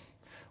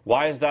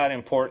 Why is that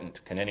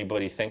important? Can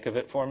anybody think of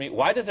it for me?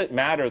 Why does it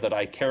matter that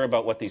I care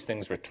about what these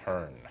things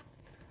return?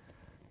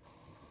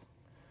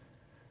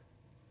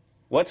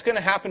 What's going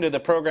to happen to the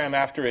program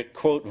after it,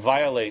 quote,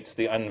 violates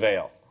the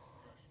unveil?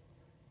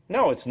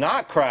 No, it's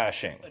not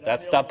crashing.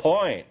 That's the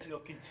point. It'll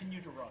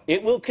continue to run.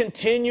 It will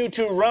continue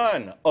to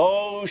run.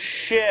 Oh,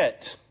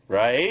 shit.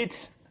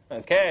 Right?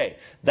 Okay.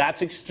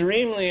 That's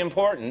extremely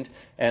important.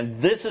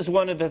 And this is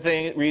one of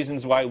the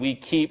reasons why we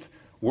keep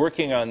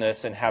working on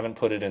this and haven't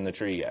put it in the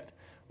tree yet.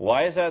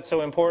 Why is that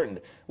so important?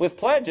 With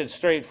Pledge, it's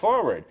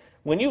straightforward.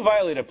 When you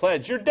violate a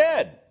pledge, you're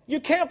dead. You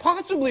can't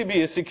possibly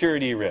be a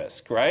security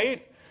risk,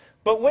 right?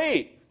 But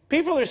wait,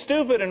 people are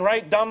stupid and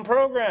write dumb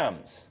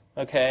programs,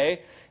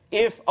 okay?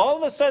 If all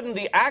of a sudden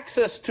the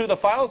access to the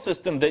file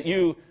system that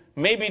you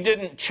maybe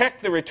didn't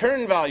check the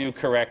return value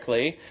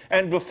correctly,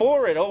 and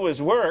before it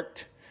always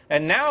worked,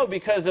 and now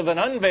because of an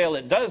unveil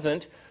it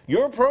doesn't,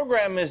 your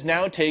program is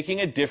now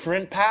taking a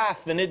different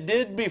path than it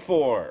did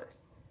before.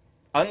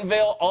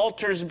 Unveil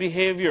alters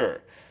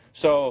behavior.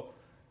 So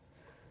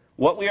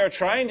what we are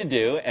trying to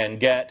do and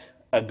get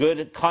a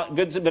good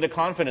bit of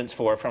confidence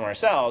from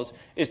ourselves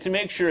is to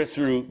make sure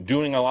through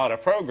doing a lot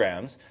of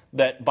programs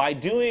that by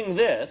doing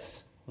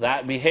this,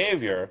 that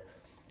behavior,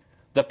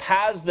 the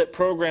paths that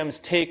programs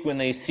take when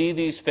they see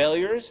these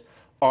failures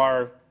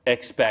are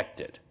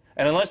expected.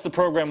 And unless the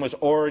program was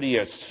already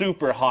a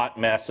super hot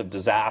mess of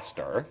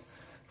disaster,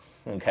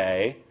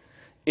 okay,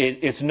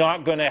 it's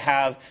not going to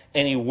have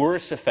any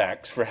worse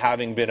effects for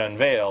having been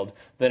unveiled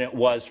than it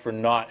was for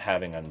not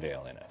having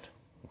unveil in it.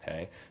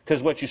 Okay?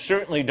 Because what you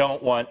certainly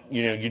don't want,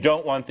 you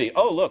don't want the,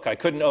 oh, look, I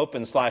couldn't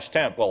open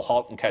 /temp, well,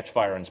 halt and catch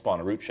fire and spawn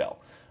a root shell.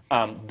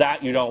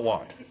 That you don't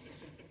want.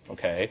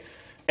 Okay?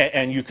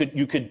 And you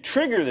could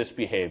trigger this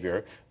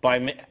behavior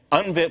by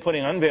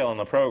putting unveil in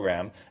the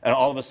program and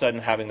all of a sudden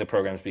having the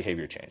program's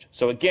behavior change.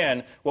 So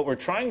again, what we're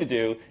trying to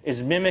do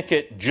is mimic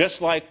it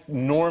just like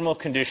normal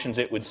conditions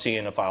it would see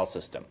in a file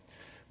system.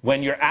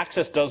 When your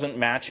access doesn't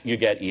match, you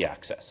get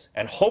e-access.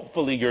 And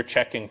hopefully you're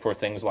checking for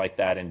things like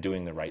that and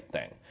doing the right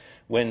thing.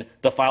 When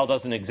the file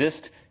doesn't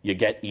exist, you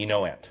get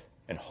e-noent.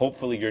 And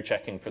hopefully you're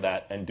checking for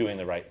that and doing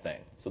the right thing.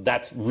 So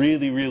that's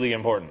really, really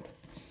important.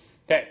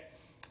 Okay.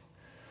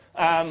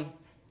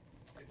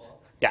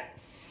 Yeah.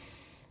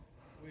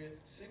 With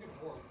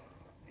SIG-abort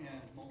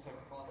and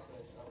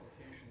multi-process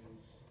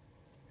applications,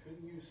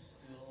 couldn't you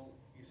still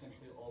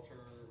essentially alter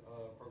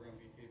program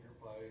behavior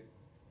by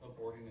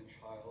aborting a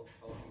child?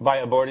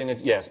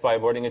 By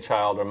aborting a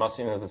child or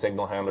mussing into the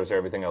signal handlers or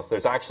everything else.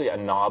 There's actually a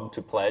knob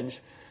to pledge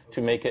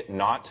to make it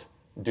not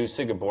do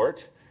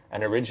SIG-abort,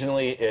 and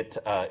originally it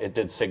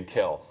did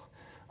SIG-kill.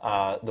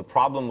 The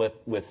problem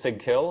with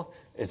SIG-kill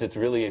is it's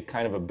really a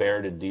kind of a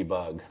bear to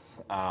debug.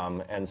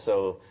 And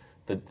so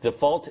the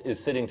default is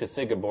sitting to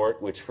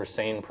SIG-abort, which for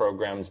sane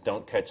programs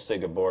don't catch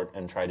SIG-abort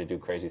and try to do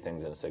crazy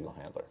things in a signal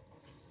handler.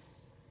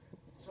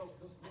 So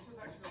this is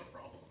actually not a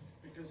problem,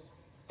 because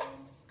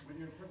when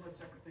you're in privileged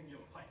separate thing, you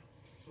have a pipe.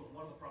 So if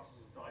one of the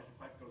processes dies, your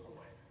pipe goes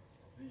away.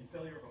 The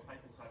failure of a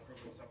pipe inside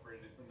privileged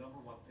separated is the #1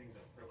 thing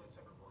that privileged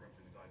separate programs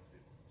are designed to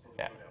do. So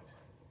there's no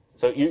downside.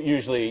 So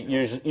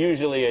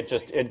usually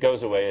it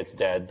goes away, it's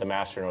dead. The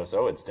master knows,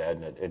 oh, it's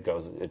dead, and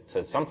it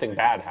says something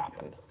bad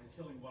happened. And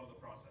killing one of the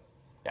processes.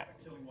 Yeah. By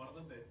killing one of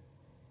them,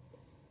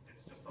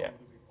 it's just something that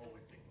we've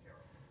always taken care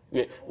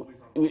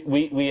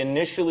of. We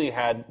initially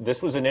had,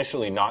 this was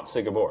initially not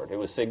SIG-abort. It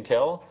was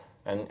SIG-kill,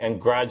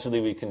 and gradually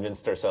we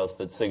convinced ourselves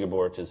that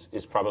SIG-abort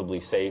is probably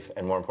safe,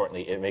 and more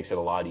importantly, it makes it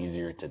a lot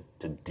easier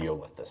to deal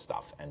with this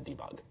stuff and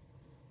debug.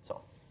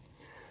 So,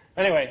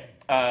 Anyway,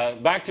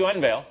 back to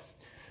unveil.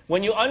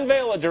 When you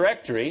unveil a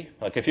directory,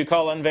 like if you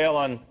call unveil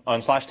on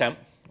 /temp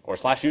or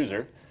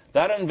 /user,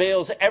 that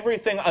unveils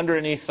everything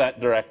underneath that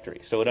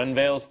directory. So it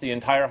unveils the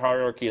entire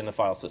hierarchy in the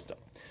file system.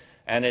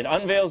 And it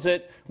unveils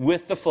it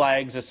with the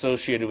flags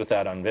associated with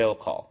that unveil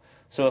call.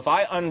 So if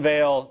I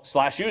unveil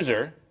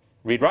 /user,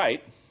 read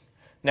write,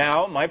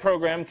 now my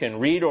program can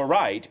read or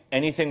write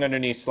anything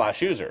underneath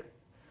 /user,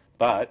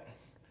 but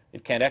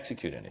it can't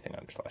execute anything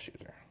under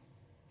 /user.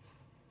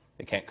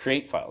 It can't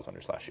create files under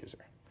 /user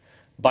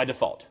by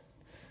default.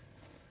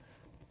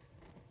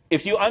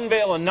 If you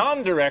unveil a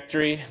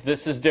non-directory,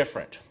 this is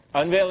different.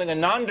 Unveiling a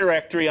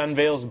non-directory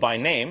unveils by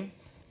name,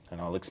 and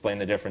I'll explain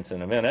the difference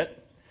in a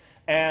minute,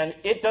 and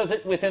it does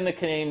it within the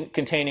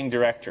containing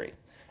directory.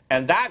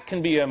 And that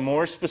can be a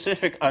more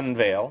specific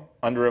unveil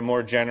under a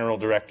more general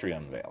directory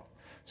unveil.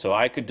 So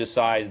I could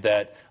decide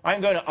that I'm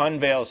going to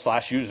unveil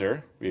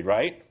 /user, read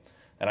write,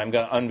 and I'm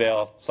going to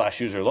unveil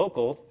 /user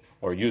local,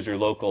 or user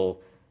local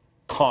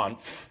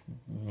conf,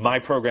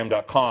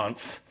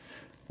 myprogram.conf,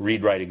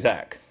 read write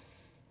exec.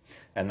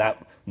 And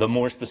that the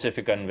more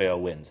specific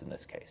unveil wins in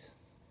this case.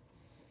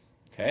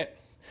 Okay.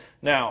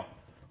 Now,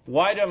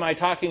 why am I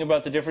talking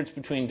about the difference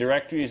between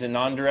directories and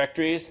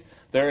non-directories?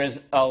 There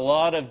is a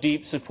lot of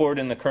deep support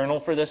in the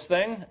kernel for this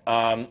thing,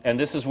 and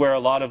this is where a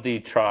lot of the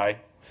try,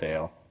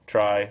 fail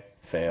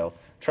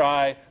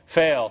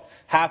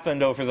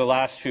happened over the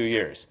last few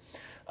years.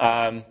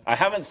 I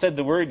haven't said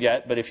the word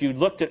yet, but if you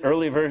looked at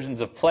early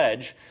versions of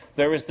pledge,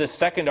 there was this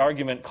second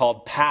argument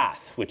called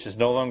path, which is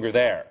no longer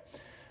there.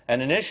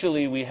 And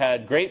initially, we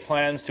had great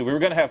plans we were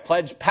going to have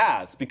pledge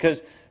paths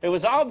because it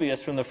was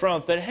obvious from the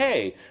front that,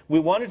 hey, we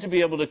wanted to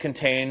be able to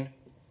contain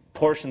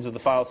portions of the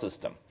file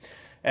system.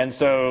 And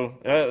so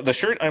the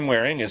shirt I'm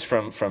wearing is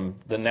from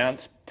the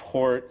Nant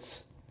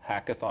Ports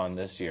hackathon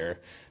this year.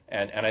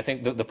 And I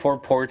think the poor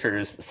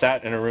porters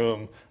sat in a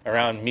room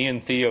around me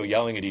and Theo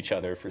yelling at each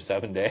other for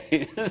 7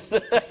 days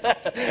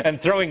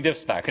and throwing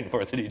diffs back and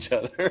forth at each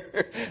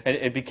other. And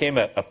it became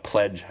a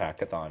pledge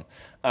hackathon.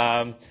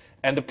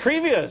 And the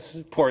previous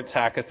Ports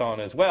hackathon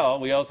as well,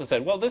 we also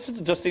said, well, this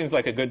just seems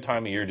like a good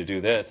time of year to do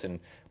this. And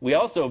we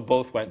also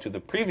both went to the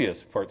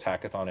previous Ports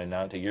hackathon in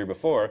Nant a year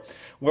before,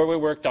 where we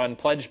worked on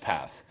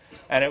pledgepath.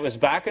 And it was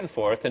back and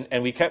forth,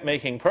 and we kept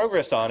making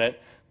progress on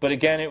it. But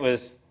again,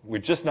 we're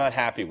just not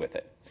happy with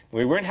it.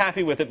 We weren't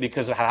happy with it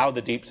because of how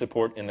the deep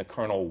support in the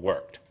kernel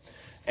worked.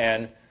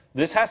 And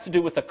this has to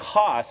do with the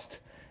cost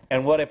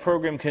and what a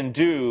program can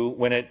do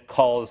when it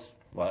calls,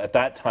 well, at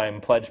that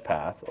time,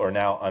 pledgepath, or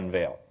now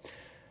unveil.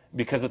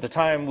 Because at the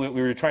time, what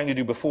we were trying to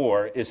do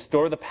before is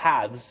store the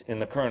paths in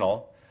the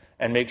kernel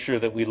and make sure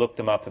that we look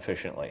them up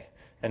efficiently.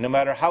 And no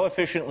matter how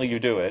efficiently you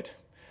do it,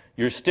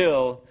 you're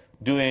still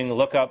doing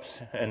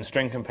lookups and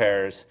string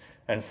compares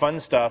and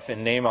fun stuff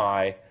in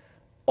name-i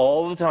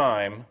all the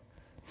time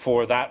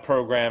for that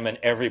program and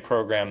every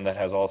program that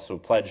has also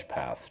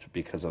pledge-pathed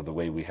because of the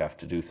way we have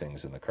to do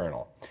things in the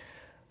kernel.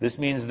 This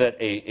means that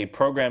a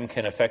program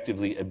can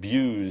effectively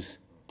abuse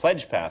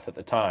pledgepath at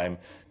the time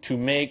to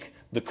make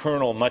the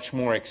kernel much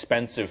more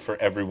expensive for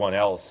everyone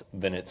else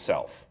than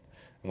itself.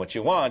 And what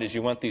you want is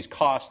you want these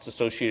costs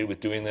associated with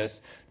doing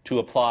this to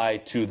apply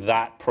to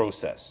that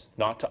process,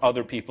 not to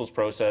other people's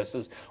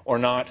processes, or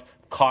not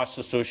costs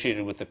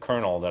associated with the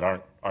kernel that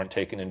aren't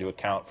taken into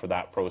account for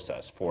that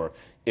process, for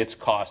its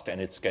cost and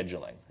its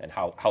scheduling, and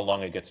how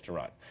long it gets to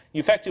run.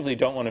 You effectively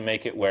don't want to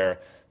make it where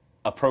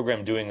a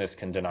program doing this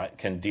can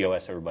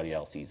DOS everybody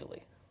else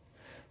easily.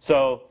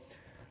 So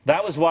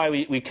that was why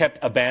we kept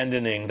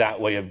abandoning that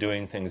way of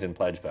doing things in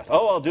pledgepath.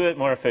 Oh, I'll do it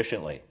more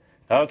efficiently.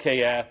 Okay,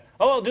 yeah.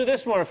 Oh, I'll do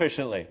this more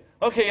efficiently.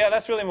 Okay, yeah,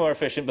 that's really more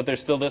efficient, but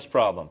there's still this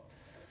problem.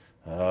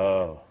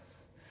 Oh.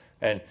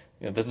 And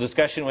the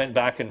discussion went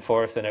back and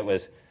forth, and it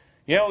was,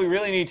 what we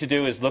really need to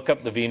do is look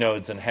up the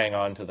vnodes and hang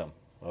on to them.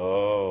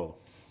 Oh.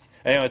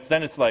 And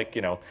it's like,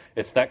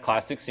 it's that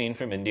classic scene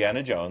from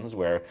Indiana Jones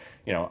where,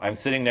 I'm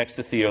sitting next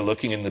to Theo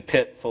looking in the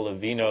pit full of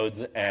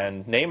vnodes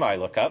and name I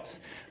lookups.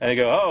 And they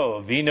go,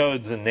 oh,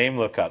 vnodes and name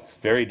lookups,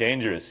 very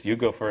dangerous. You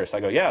go first. I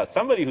go, yeah,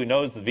 somebody who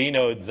knows the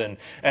vnodes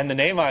and the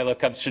name I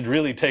lookups should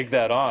really take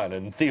that on.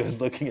 And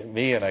Theo's looking at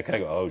me and I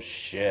kind of go, oh,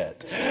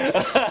 shit.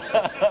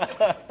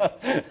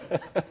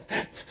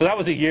 So that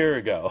was a year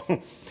ago.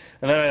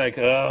 And then I'm like,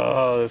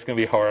 oh, this is going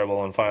to be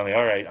horrible. And finally,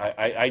 all right,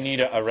 I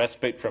need a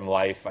respite from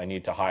life. I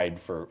need to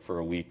hide for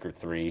a week or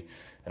 3.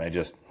 And I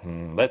just,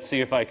 let's see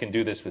if I can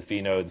do this with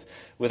vnodes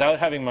without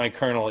having my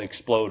kernel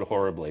explode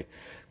horribly.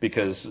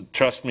 Because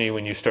trust me,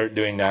 when you start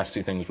doing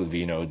nasty things with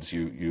vnodes,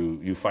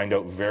 you find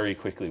out very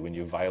quickly when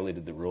you've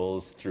violated the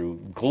rules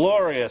through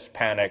glorious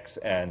panics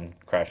and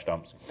crash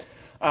dumps.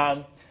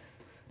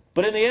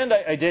 But in the end,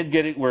 I did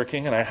get it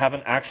working, and I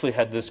haven't actually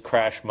had this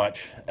crash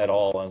much at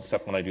all,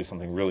 except when I do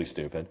something really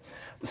stupid.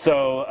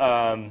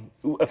 So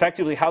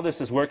effectively, how this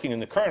is working in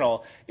the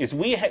kernel is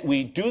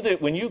we do that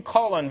when you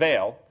call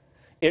unveil,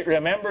 it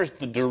remembers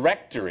the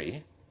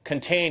directory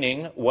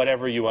containing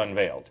whatever you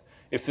unveiled.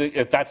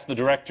 If that's the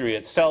directory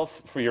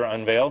itself for your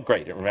unveil,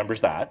 great, it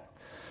remembers that.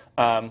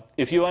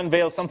 If you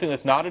unveil something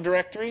that's not a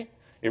directory,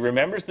 it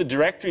remembers the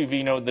directory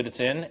vnode that it's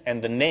in and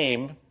the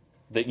name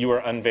that you are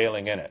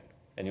unveiling in it.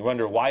 And you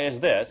wonder, why is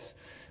this?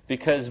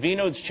 Because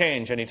vnodes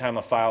change anytime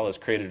a file is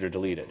created or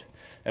deleted.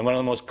 And one of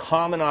the most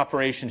common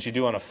operations you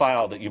do on a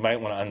file that you might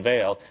want to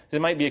unveil, it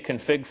might be a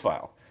config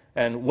file.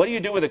 And what do you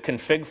do with a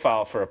config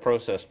file for a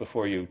process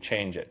before you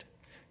change it?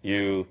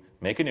 You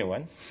make a new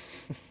one.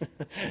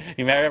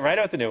 You write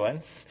out the new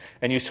one.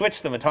 And you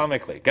switch them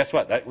atomically. Guess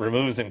what? That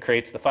removes and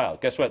creates the file.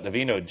 Guess what? The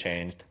vnode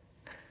changed.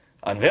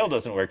 Unveil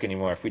doesn't work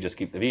anymore if we just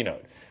keep the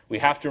vnode. We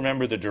have to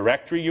remember the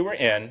directory you were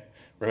in,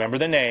 remember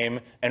the name,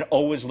 and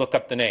always look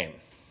up the name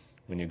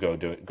when you go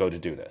to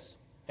do this.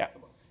 Yeah?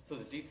 So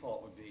the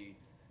default would be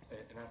an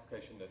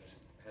application that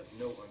has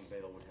no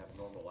unveil would have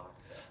normal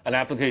access. An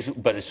application,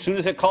 but as soon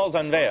as it calls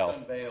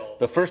unveil,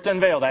 the first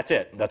unveil, that's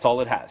it. That's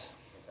all it has.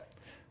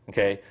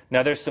 Okay?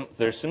 Now there's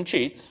some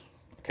cheats.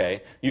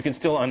 Okay? You can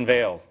still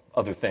unveil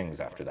other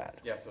things after that.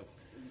 Yeah, so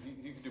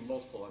you can do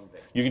multiple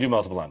unveils. You can do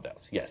multiple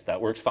unveils. Yes,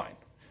 that works fine.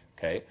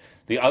 Okay?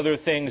 The other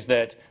things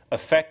that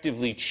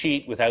effectively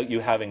cheat without you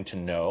having to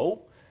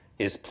know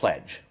is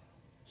pledge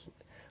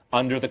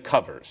under the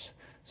covers.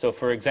 So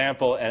for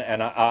example,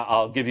 and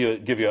I'll give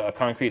you a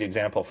concrete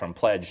example from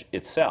pledge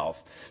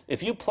itself.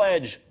 If you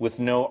pledge with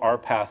no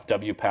rpath,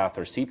 wpath,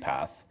 or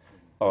cpath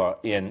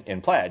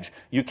in pledge,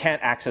 you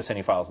can't access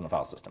any files in the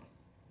file system.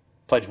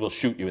 Pledge will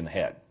shoot you in the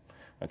head.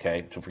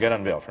 Okay, so forget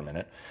unveil for a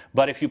minute.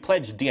 But if you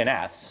pledge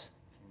DNS,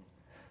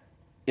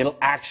 it'll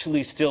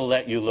actually still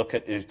let you look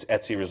at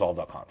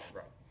etcresolve.conf.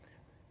 Right.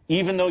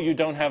 Even though you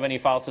don't have any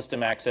file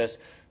system access,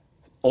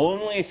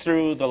 only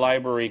through the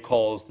library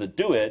calls that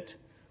do it,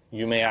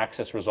 you may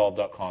access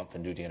resolve.conf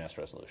and do DNS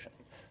resolution.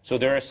 So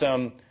there are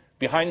some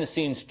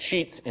behind-the-scenes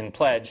cheats in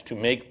pledge to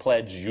make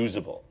pledge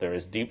usable. There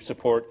is deep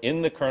support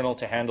in the kernel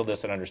to handle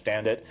this and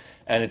understand it,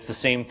 and it's the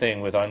same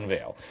thing with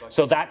unveil.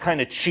 So that kind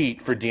of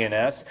cheat for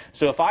DNS.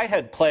 So if I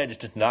had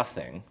pledged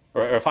nothing,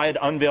 or if I had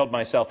unveiled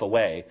myself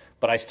away,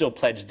 but I still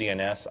pledged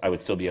DNS, I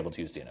would still be able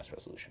to use DNS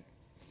resolution.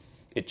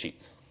 It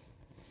cheats.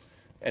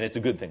 And it's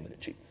a good thing that it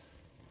cheats.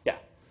 Yeah?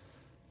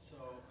 So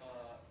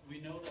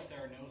we know that there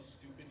are no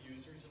stupid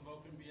users of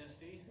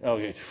OpenBSD. Oh,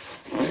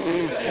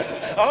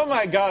 oh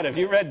my God, have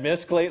you read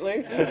MISC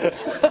lately? Let's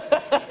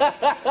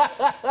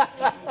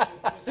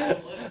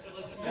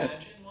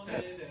imagine one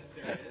day that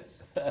there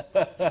is.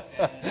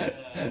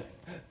 And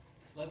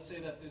let's say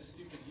that this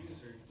stupid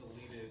user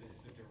deleted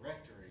the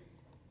directory,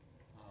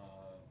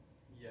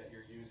 yet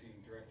you're using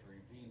directory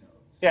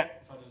vnodes. Yeah.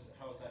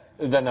 How is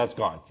that? Then that's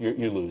gone.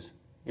 You lose.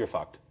 You're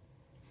fucked.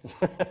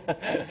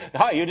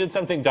 Hi, you did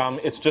something dumb.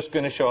 It's just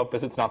going to show up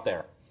as it's not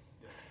there.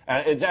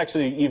 And it's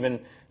actually even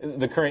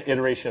the current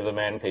iteration of the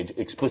man page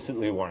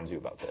explicitly warns you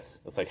about this.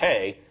 It's like,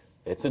 hey,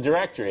 it's a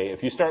directory.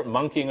 If you start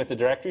monkeying with the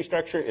directory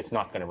structure, it's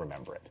not going to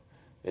remember it.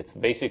 It's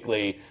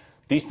basically,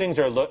 these things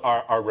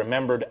are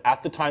remembered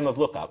at the time of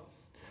lookup.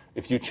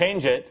 If you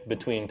change it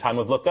between time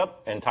of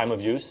lookup and time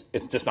of use,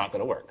 it's just not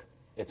going to work.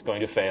 It's going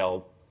to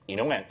fail in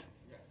a went,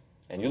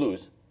 and you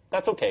lose.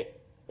 That's okay.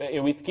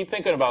 We keep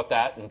thinking about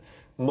that, and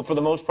for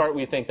the most part,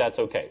 we think that's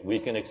okay. We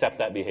can accept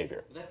that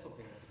behavior. But that's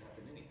something that can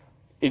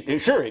happen anyhow.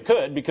 Sure, it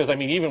could, because I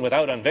mean, even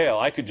without unveil,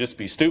 I could just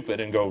be stupid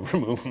and go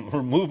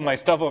remove my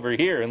stuff over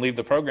here and leave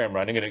the program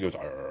running, and it goes,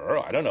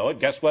 I don't know.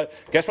 Guess what?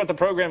 Guess what the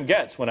program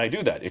gets when I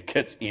do that? It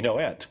gets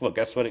eno_ent. Well,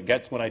 guess what it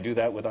gets when I do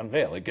that with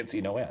unveil? It gets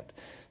eno_ent.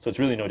 So it's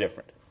really no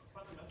different.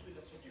 Fundamentally,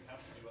 that's what you have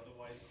to do.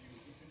 Otherwise, you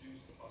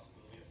introduce the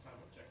possibility of time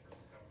of check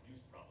versus time of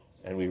use problems.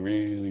 And we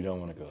really don't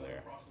want to go there.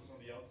 The process on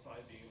the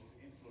outside being able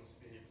to influence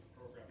the behavior of the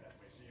program that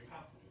way. So you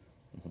have to do that.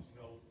 There's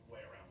no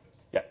way around this.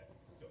 Yeah.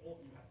 So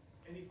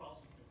any file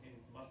system contained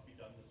must be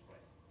done this way.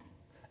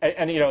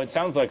 And you know, it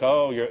sounds like,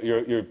 oh,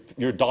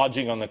 you're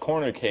dodging on the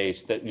corner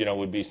case that, you know,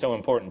 would be so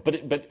important.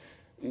 But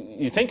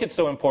you think it's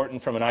so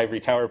important from an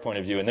ivory tower point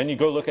of view, and then you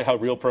go look at how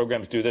real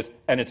programs do this,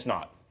 and it's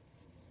not.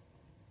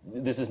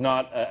 This is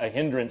not a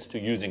hindrance to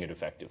using it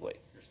effectively.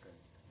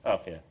 Oh,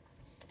 yeah.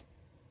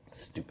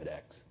 Stupid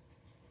X.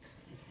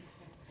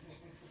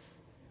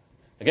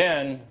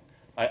 Again,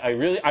 I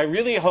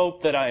really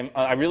hope that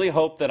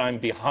I'm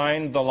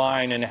behind the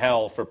line in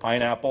hell for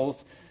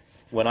pineapples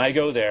when I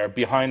go there,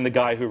 behind the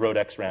guy who wrote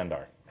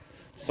xrandar,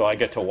 so I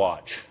get to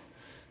watch.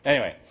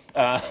 Anyway,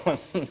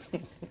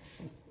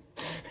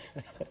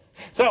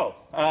 so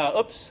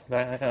oops,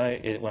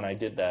 when I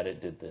did that,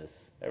 it did this.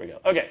 There we go.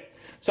 Okay.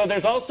 So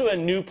there's also a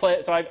new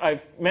pledge. So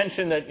I've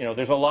mentioned that, you know,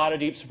 there's a lot of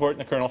deep support in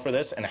the kernel for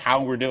this and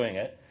how we're doing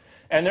it.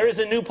 And there is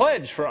a new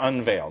pledge for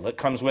unveil that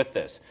comes with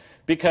this.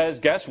 Because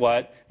guess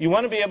what? You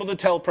want to be able to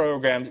tell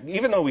programs,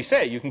 even though we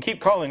say you can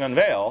keep calling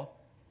unveil,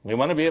 we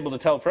want to be able to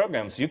tell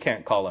programs you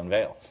can't call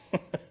unveil.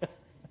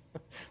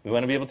 We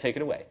want to be able to take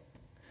it away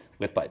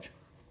with pledge.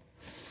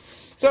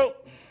 So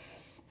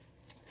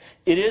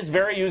it is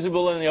very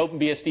usable in the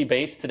OpenBSD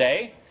base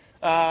today.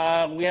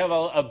 We have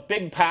a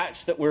big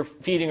patch that we're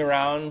feeding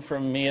around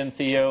from me and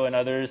Theo and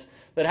others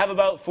that have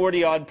about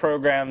 40-odd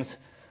programs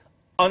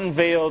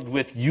unveiled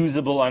with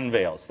usable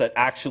unveils that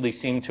actually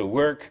seem to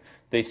work.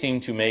 They seem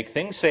to make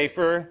things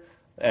safer,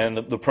 and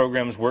the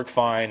programs work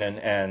fine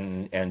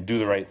and do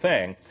the right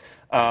thing.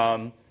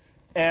 A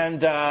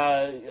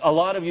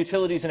lot of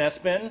utilities in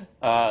SBIN,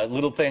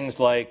 little things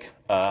like,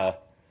 the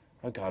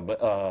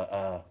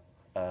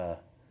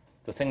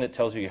thing that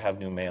tells you have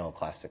new mail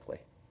classically.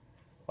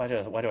 Why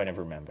do I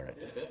never remember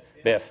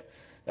it? BIF.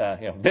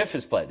 You know, BIF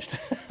is pledged,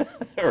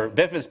 or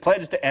BIF is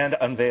pledged and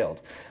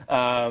unveiled.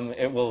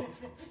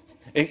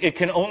 It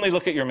can only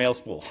look at your mail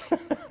spool.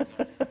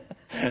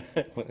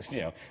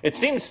 You know, it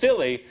seems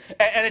silly,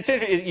 and it's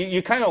interesting.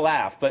 You kind of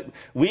laugh, but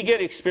we get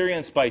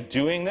experience by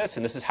doing this,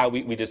 and this is how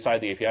we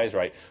decide the API is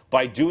right,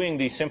 by doing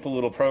these simple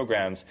little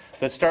programs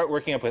that start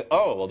working up with,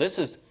 oh, well, this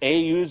is a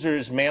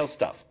user's mail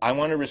stuff. I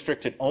want to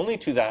restrict it only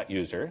to that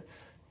user.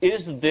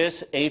 Is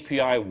this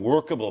API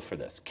workable for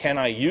this? Can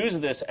I use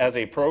this as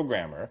a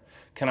programmer?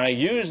 Can I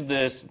use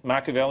this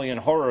Machiavellian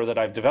horror that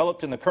I've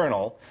developed in the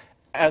kernel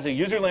as a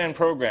userland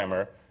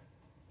programmer,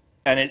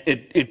 and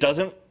it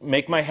doesn't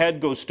make my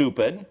head go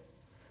stupid,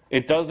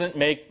 it doesn't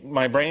make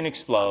my brain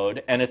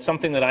explode, and it's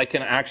something that I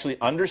can actually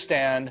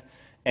understand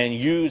and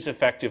use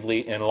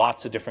effectively in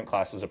lots of different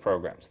classes of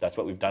programs. That's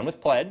what we've done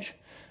with pledge,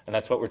 and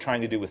that's what we're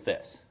trying to do with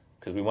this,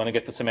 because we want to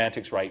get the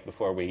semantics right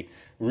before we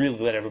really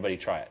let everybody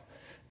try it.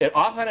 It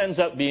often ends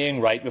up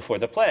being right before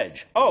the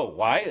pledge. Oh,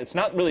 why? It's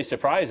not really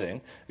surprising.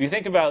 If you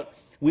think about,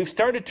 we've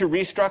started to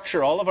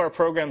restructure all of our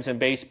programs in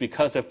base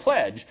because of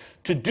pledge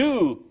to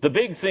do the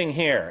big thing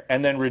here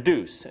and then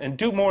reduce, and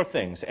do more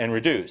things and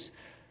reduce.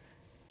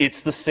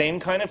 It's the same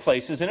kind of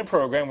places in a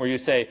program where you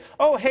say,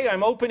 oh, hey,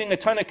 I'm opening a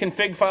ton of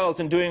config files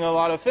and doing a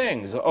lot of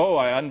things. Oh,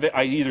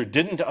 I either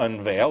didn't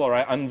unveil or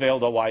I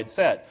unveiled a wide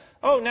set.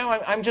 Oh, now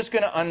I'm just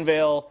going to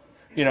unveil,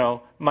 you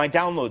know, my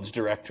downloads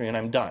directory and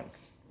I'm done.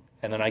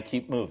 And then I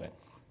keep moving.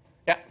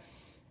 Yeah?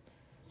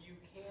 You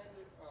can,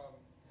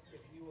 if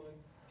you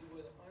do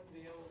an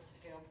unveil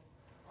temp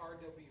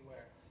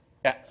RWX,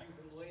 Yeah. you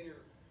can later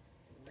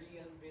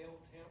re-unveil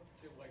temp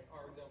to like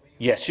RW.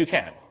 Yes, you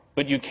can.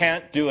 But you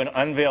can't do an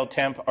unveil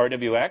temp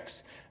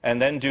RWX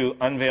and then do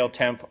unveil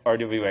temp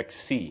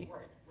RWXC. Right.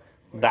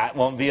 That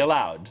won't be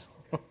allowed.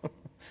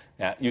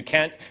 Yeah, you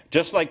can't,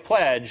 just like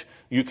pledge,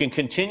 you can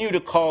continue to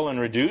call and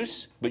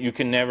reduce, but you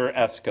can never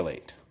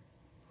escalate.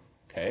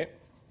 Okay?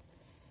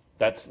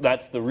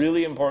 That's the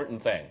really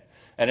important thing.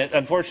 And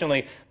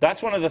unfortunately,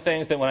 that's one of the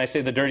things that when I say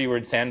the dirty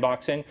word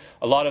sandboxing,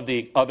 a lot of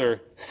the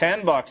other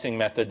sandboxing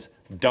methods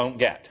don't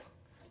get.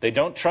 They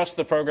don't trust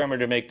the programmer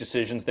to make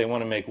decisions. They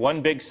want to make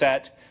one big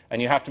set,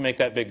 and you have to make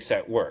that big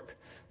set work.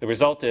 The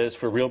result is,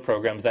 for real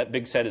programs, that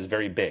big set is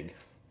very big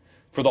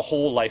for the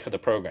whole life of the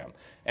program.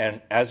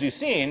 And as you've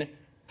seen,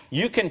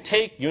 you can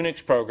take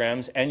Unix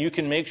programs and you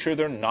can make sure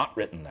they're not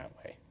written that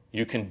way.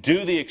 You can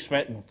do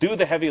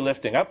the heavy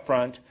lifting up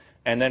front,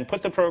 and then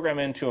put the program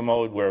into a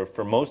mode where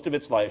for most of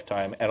its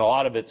lifetime and a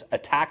lot of its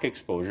attack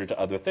exposure to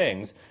other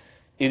things,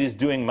 it is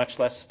doing much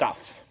less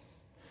stuff.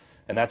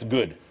 And that's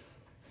good.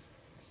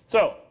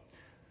 So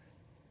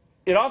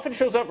it often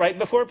shows up right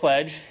before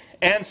pledge,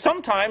 and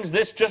sometimes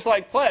this, just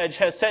like pledge,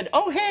 has said,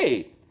 oh,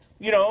 hey,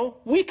 you know,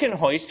 we can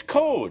hoist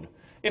code.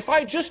 if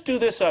I just do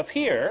this up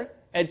here,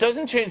 it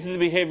doesn't change the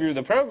behavior of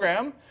the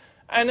program,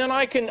 and then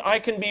I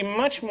can be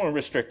much more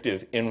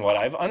restrictive in what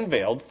I've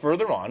unveiled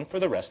further on for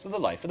the rest of the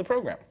life of the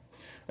program.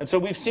 And so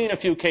we've seen a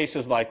few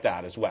cases like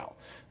that as well.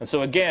 And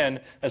so again,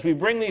 as we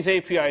bring these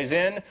APIs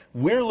in,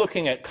 we're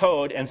looking at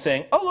code and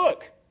saying, oh,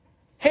 look,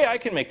 hey, I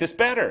can make this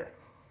better.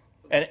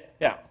 And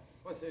yeah.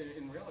 Well, so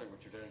in reality,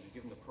 what you're doing is you're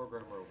giving the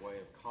programmer a way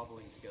of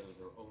cobbling together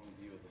their own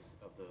view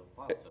of the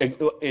file system.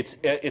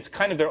 It's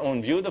kind of their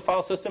own view of the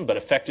file system, but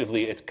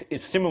effectively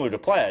it's similar to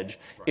Pledge.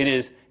 Right. It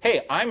is,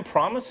 hey, I'm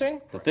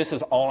promising that this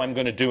is all I'm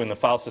going to do in the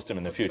file system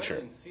in the future.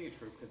 Better than C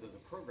troop, because as a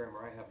programmer,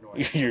 I have no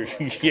idea.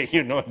 You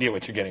have no idea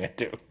what you're getting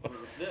into.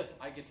 With this,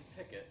 I get to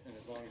pick it, and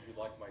as long as you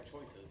like my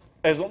choices.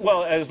 As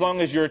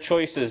long as your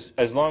choices,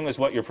 as long as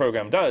what your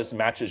program does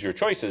matches your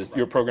choices, right,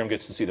 your program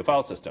gets to see the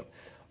file system.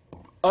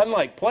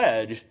 Unlike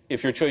Pledge,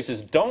 if your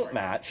choices don't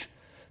match,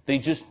 they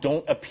just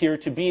don't appear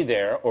to be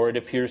there, or it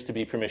appears to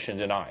be permission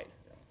denied.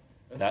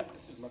 Yeah.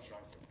 This is much nicer.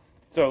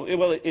 So,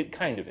 it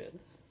kind of is. Okay.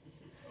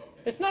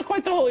 It's not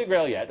quite the Holy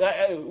Grail yet.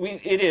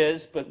 It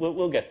is, but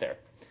we'll get there.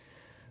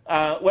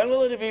 When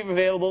will it be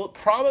available?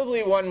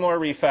 Probably one more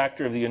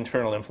refactor of the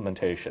internal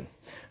implementation.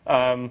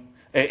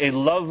 A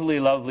lovely,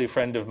 lovely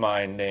friend of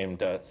mine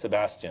named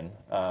Sebastian,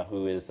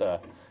 who is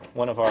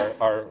one of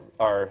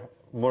our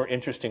more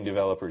interesting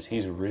developers.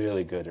 He's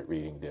really good at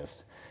reading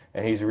diffs,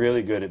 and he's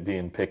really good at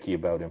being picky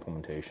about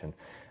implementation.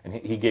 And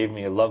he gave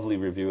me a lovely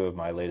review of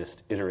my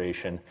latest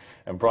iteration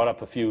and brought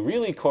up a few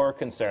really core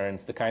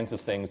concerns, the kinds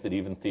of things that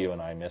even Theo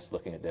and I missed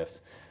looking at diffs.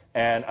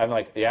 And I'm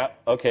like, yeah,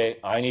 okay,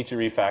 I need to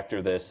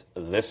refactor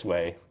this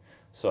way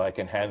so I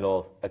can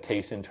handle a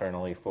case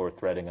internally for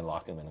threading and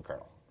locking in the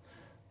kernel.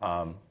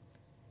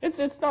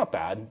 It's not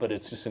bad, but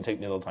it's just going to take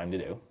me a little time to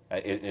do.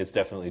 It's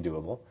definitely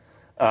doable.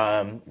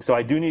 So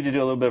I do need to do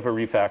a little bit of a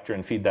refactor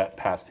and feed that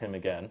past him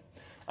again.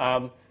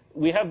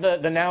 We have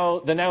the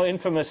now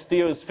infamous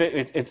Theo's.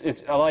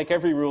 It's like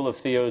every rule of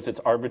Theo's. It's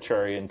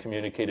arbitrary and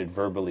communicated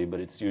verbally, but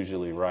it's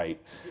usually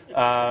right.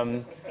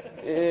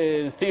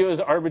 Theo's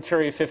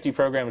arbitrary 50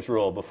 programs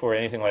rule before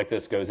anything like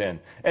this goes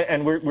in,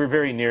 and we're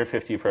very near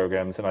 50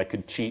 programs, and I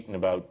could cheat in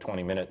about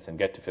 20 minutes and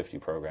get to 50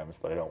 programs,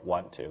 but I don't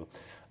want to.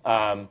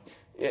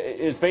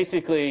 It's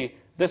basically,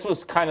 this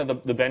was kind of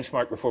the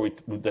benchmark before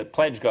that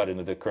Pledge got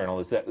into the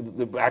kernel, is that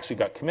actually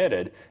got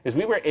committed, is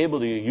we were able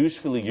to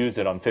usefully use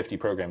it on 50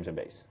 programs in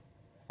base.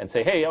 And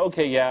say, hey,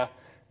 okay, yeah,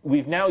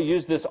 we've now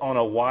used this on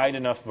a wide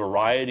enough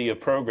variety of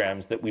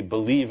programs that we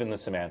believe in the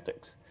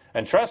semantics.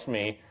 And trust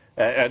me,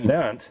 at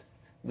that,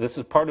 this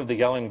is part of the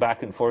yelling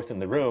back and forth in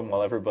the room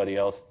while everybody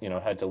else,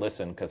 had to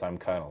listen because I'm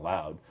kind of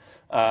loud.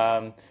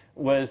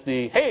 Was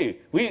the, hey,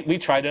 we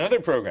tried another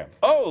program.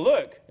 Oh,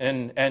 look,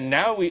 and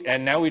now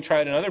we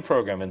tried another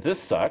program, and this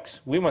sucks.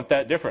 We want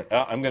that different.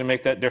 I'm going to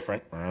make that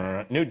different.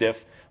 New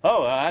diff.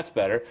 Oh, that's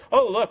better.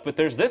 Oh, look, but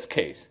there's this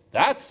case.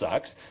 That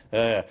sucks.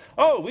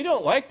 Oh, we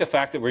don't like the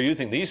fact that we're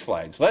using these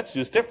flags. Let's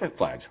use different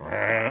flags.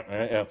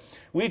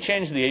 We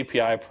changed the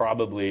API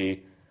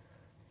probably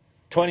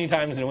 20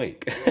 times in a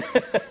week,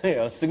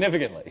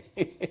 significantly,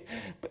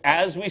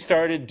 as we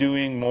started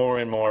doing more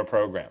and more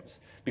programs.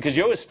 Because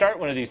you always start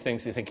one of these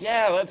things, you think,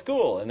 yeah, that's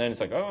cool. And then it's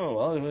like, oh,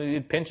 well,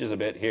 it pinches a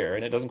bit here,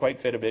 and it doesn't quite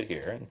fit a bit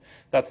here. And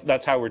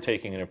that's how we're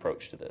taking an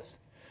approach to this.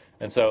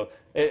 And so,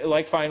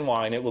 like fine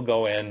wine, it will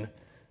go in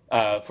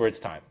for its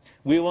time.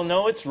 We will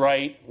know it's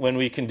right when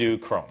we can do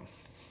Chrome.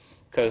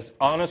 Because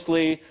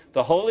honestly,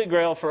 the holy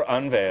grail for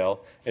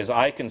Unveil is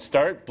I can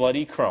start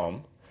bloody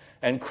Chrome,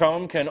 and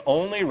Chrome can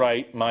only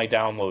write my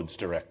downloads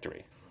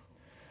directory.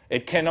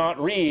 It cannot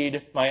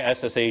read my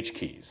SSH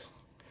keys.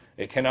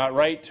 It cannot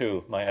write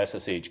to my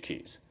SSH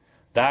keys.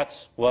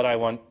 That's what I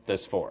want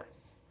this for.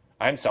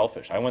 I'm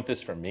selfish. I want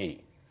this for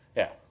me.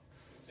 Yeah.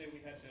 So say we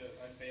had to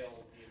unveil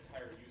the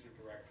entire user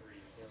directory,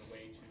 is there a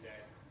way to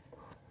then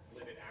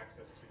limit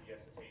access to the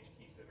SSH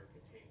keys that are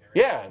contained there?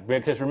 Yeah,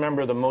 because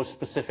remember, the most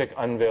specific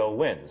unveil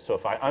wins. So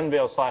if I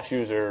unveil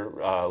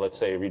 /user, let's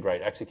say read,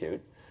 write,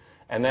 execute,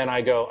 and then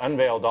I go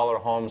unveil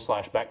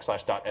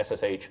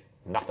 $home/Beck/.ssh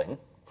nothing,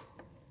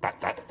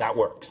 that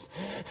works.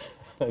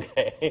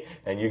 Okay,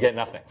 and you get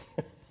nothing.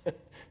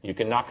 You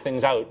can knock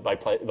things out by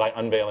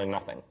unveiling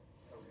nothing.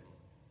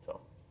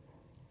 So,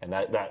 and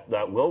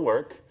that will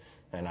work.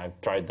 And I've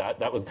tried that.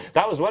 That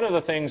was one of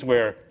the things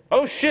where,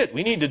 oh shit,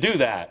 we need to do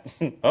that.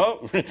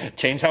 Oh,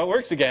 change how it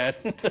works again.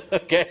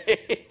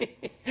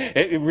 Okay,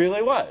 it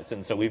really was.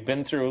 And so we've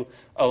been through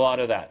a lot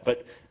of that.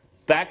 But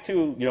back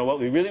to what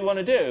we really want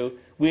to do.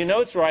 We know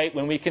it's right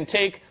when we can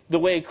take the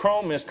way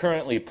Chrome is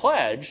currently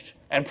pledged,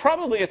 and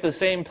probably at the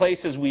same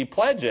places we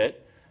pledge it,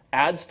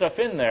 add stuff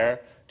in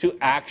there to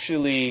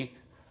actually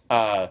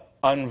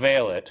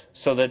unveil it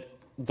so that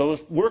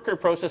those worker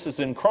processes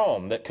in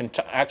Chrome that can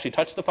actually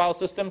touch the file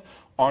system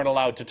aren't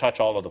allowed to touch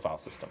all of the file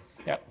system.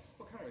 Yeah.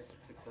 What kind of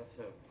success has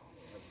the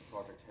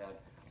project had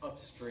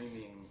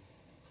upstreaming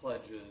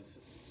pledges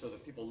so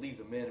that people leave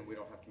them in and we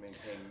don't have to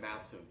maintain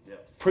massive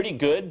diffs? Pretty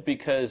good,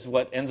 because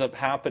what ends up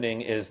happening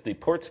is the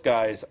ports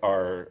guys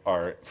are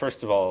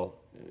first of all,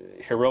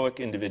 heroic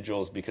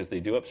individuals because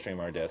they do upstream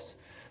our diffs.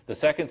 The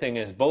second thing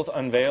is both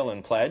unveil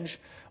and pledge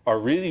are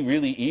really,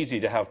 really easy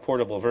to have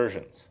portable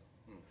versions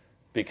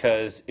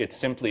because it's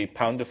simply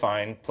pound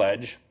define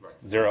pledge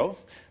 0,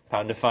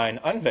 pound define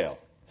unveil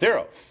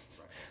 0.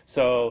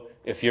 So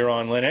if you're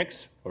on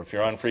Linux or if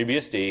you're on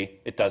FreeBSD,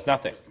 it does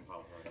nothing.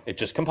 It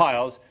just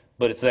compiles,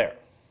 but it's there.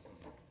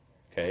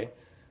 Okay.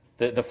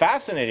 The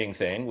fascinating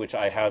thing, which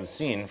I have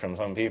seen from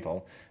some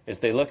people, is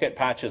they look at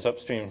patches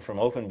upstream from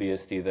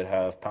OpenBSD that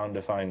have pound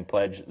define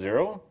pledge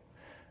 0,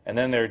 and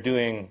then they're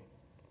doing,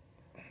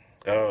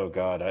 oh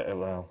God,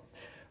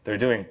 they're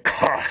doing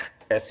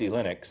SE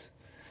Linux,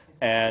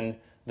 and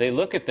they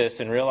look at this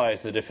and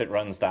realize that if it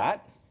runs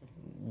that,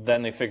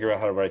 then they figure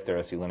out how to write their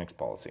SE Linux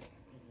policy.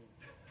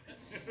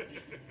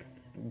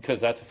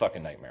 Because that's a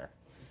fucking nightmare.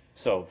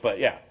 So, but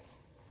yeah,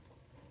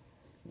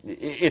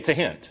 it's a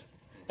hint.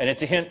 And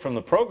it's a hint from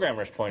the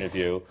programmer's point of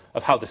view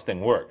of how this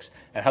thing works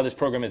and how this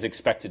program is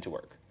expected to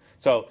work.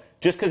 So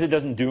just because it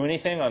doesn't do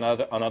anything on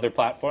other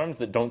platforms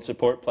that don't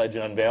support pledge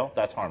and unveil,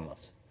 that's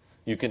harmless.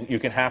 You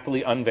can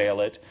happily unveil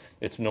it.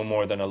 It's no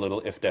more than a little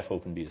if-def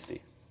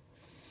OpenBSD.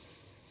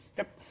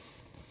 Yep.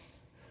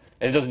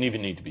 And it doesn't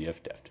even need to be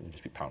if-def. It can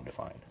just be pound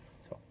defined.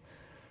 So.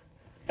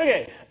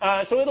 Okay,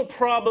 so it'll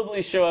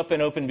probably show up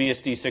in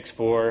OpenBSD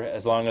 6.4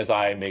 as long as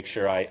I make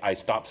sure I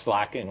stop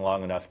slacking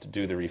long enough to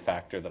do the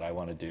refactor that I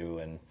want to do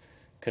and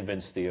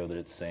convince Theo that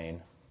it's sane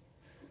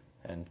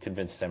and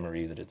convince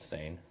Semery that it's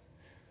sane.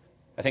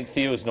 I think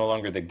Theo is no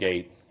longer the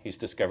gate. He's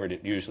discovered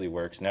it usually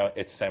works. Now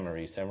it's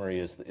Semery. Semery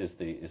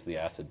is the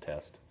acid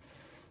test.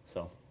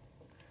 So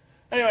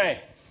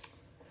anyway,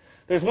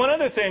 there's one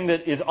other thing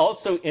that is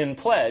also in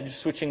pledge,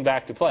 switching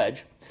back to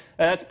pledge,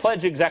 and that's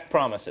pledge exec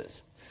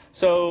promises.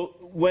 So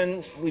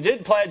when we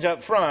did pledge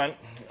up front,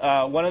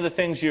 one of the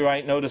things you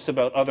might notice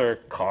about other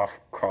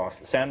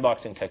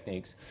sandboxing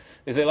techniques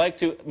is they like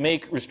to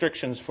make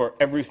restrictions for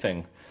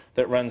everything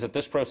that runs at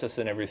this process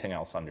and everything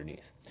else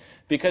underneath.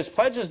 Because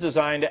pledge is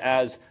designed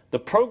as the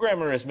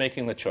programmer is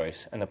making the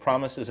choice and the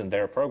promise is in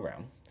their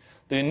program,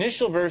 the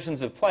initial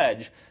versions of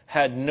pledge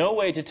had no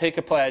way to take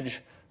a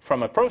pledge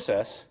from a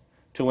process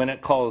to when it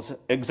calls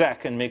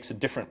exec and makes a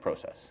different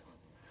process.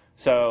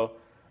 So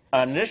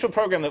an initial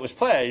program that was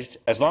pledged,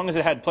 as long as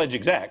it had pledge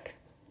exec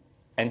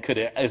and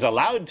is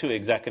allowed to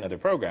exec another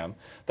program,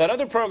 that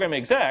other program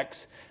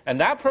execs, and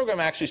that program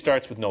actually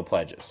starts with no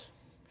pledges.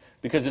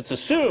 Because it's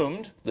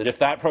assumed that if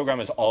that program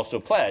is also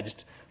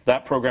pledged,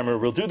 that programmer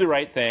will do the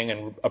right thing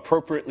and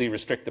appropriately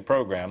restrict the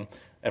program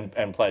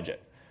and pledge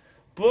it.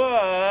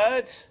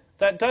 But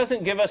that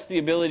doesn't give us the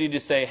ability to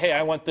say, hey,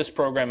 I want this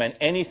program and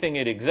anything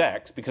it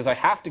execs, because I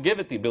have to give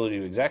it the ability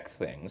to exec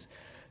things,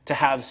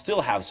 to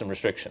still have some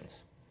restrictions.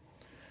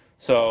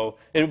 So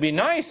it would be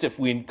nice if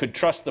we could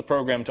trust the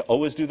program to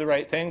always do the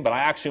right thing, but I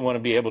actually want to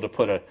be able to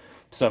put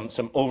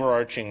some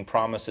overarching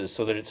promises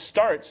so that it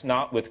starts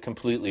not with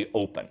completely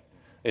open.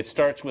 It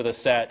starts with a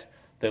set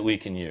that we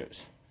can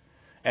use.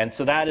 And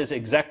so that is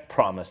exec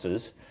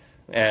promises.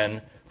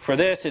 And for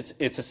this,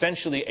 it's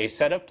essentially a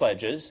set of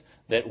pledges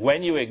that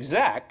when you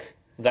exec,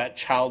 that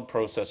child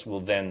process will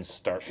then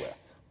start with.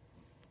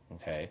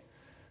 Okay?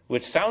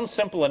 Which sounds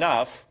simple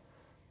enough,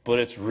 but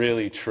it's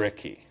really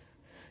tricky.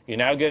 You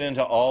now get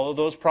into all of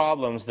those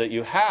problems that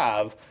you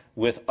have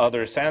with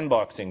other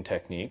sandboxing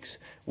techniques,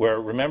 where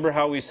remember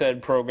how we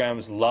said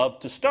programs love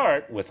to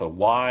start with a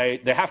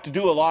wide, they have to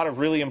do a lot of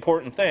really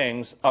important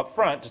things up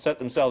front to set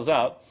themselves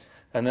up,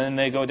 and then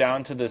they go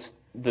down to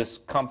this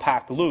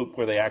compact loop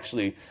where they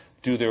actually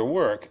do their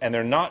work, and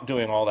they're not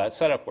doing all that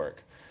setup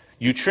work.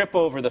 You trip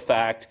over the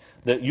fact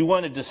that you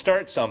wanted to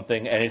start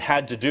something and it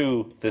had to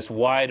do this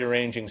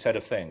wide-ranging set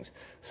of things.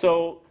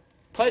 So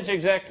pledge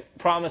exec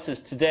promises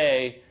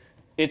today,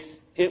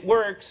 it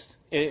works.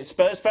 It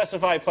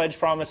specify pledge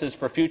promises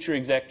for future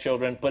exec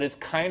children, but it's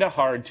kind of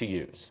hard to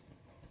use.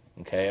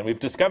 Okay, and we've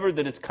discovered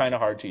that it's kind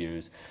of hard to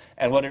use.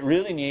 And what it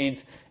really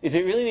needs is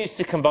it really needs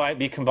to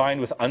be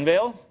combined with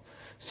unveil,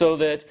 so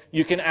that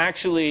you can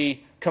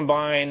actually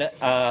combine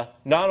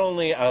not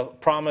only a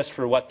promise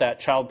for what that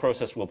child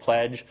process will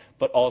pledge,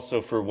 but also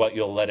for what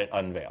you'll let it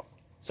unveil.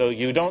 So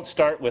you don't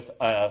start with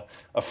a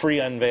free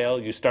unveil.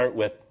 You start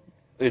with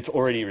it's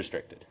already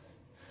restricted.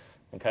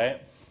 Okay?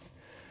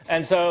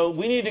 And so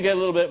we need to get a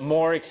little bit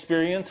more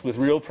experience with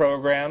real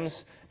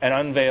programs and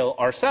unveil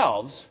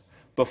ourselves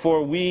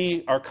before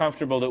we are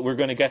comfortable that we're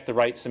going to get the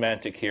right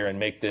semantic here and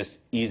make this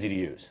easy to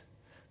use.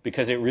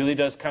 Because it really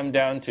does come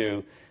down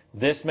to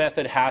this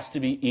method has to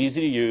be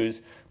easy to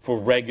use for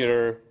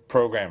regular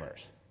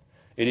programmers.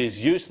 It is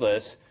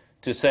useless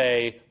to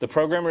say the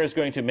programmer is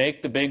going to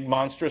make the big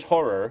monstrous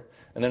horror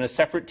and then a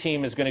separate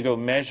team is going to go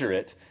measure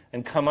it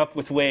and come up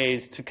with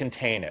ways to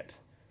contain it.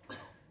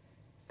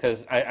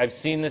 Because I've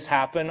seen this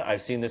happen.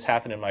 I've seen this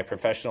happen in my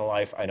professional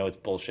life. I know it's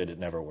bullshit. It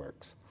never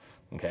works.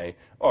 Okay?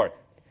 Or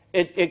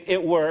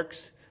it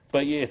works,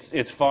 but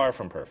it's far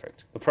from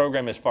perfect. The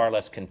program is far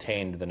less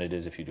contained than it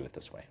is if you do it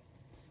this way.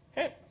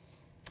 Okay.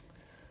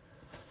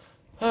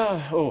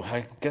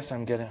 I guess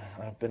I've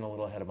been a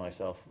little ahead of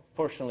myself.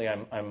 Fortunately,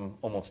 I'm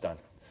almost done.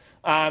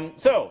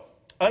 So,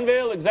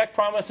 unveil exec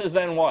promises,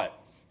 then what?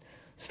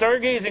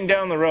 stargazing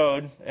down the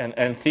road,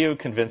 and Theo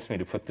convinced me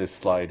to put this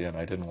slide in.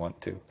 I didn't want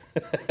to.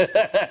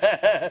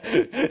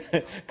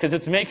 Because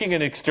it's making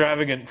an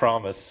extravagant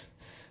promise.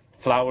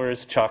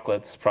 Flowers,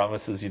 chocolates,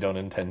 promises you don't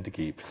intend to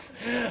keep.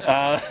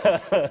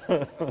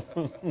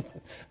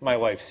 My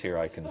wife's here,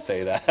 I can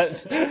say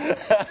that.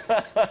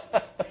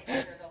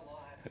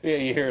 Yeah,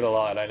 you hear it a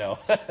lot, I know.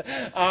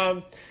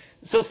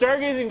 So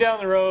stargazing down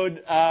the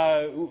road,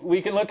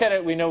 we can look at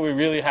it, we know we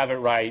really have it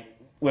right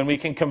when we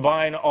can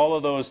combine all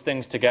of those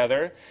things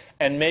together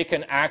and make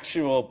an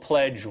actual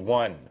pledge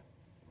one,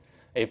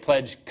 a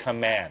pledge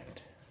command,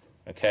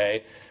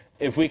 okay?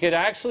 If we could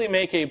actually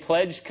make a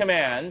pledge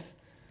command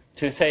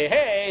to say,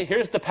 hey,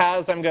 here's the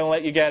paths I'm going to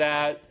let you get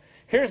at,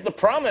 here's the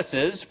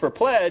promises for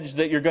pledge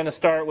that you're going to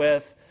start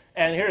with,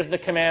 and here's the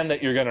command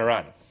that you're going to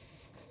run.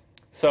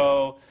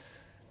 So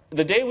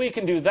the day we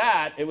can do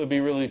that, it would be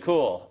really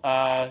cool.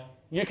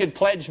 You could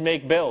pledge,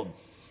 make, build.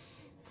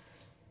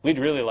 We'd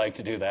really like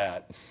to do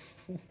that.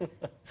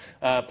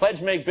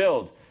 Pledge, make,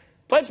 build.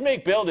 Pledge,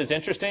 make, build is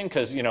interesting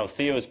because, you know,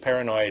 Theo is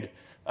paranoid.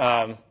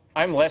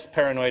 I'm less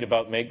paranoid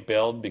about make,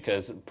 build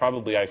because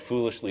probably I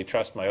foolishly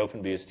trust my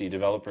OpenBSD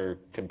developer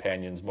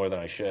companions more than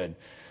I should.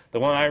 The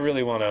one I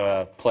really want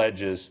to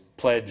pledge is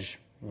pledge,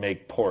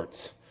 make,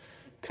 ports.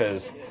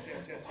 Because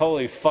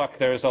holy fuck,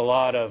 there's a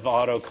lot of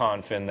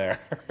autoconf in there.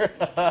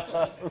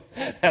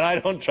 And I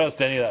don't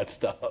trust any of that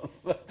stuff.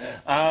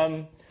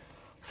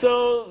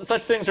 So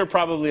such things are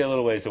probably a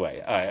little ways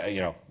away,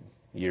 you know,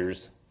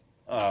 years.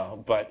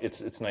 But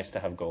it's nice to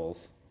have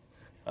goals.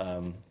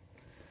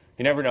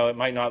 You never know, it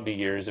might not be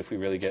years if we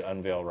really get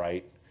Unveil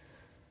right.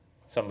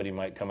 Somebody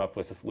might come up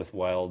with a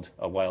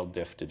wild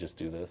diff to just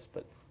do this,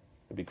 but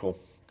it'd be cool.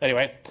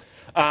 Anyway.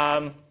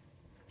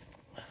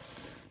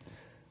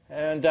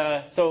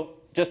 So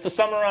just to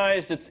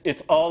summarize,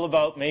 it's all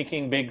about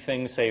making big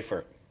things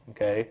safer,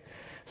 okay?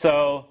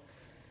 So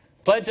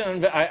pledge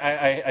and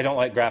I don't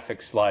like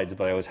graphic slides,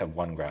 but I always have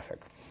one graphic.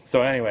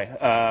 So anyway,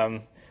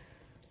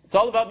 it's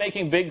all about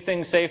making big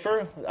things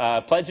safer.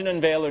 Pledge and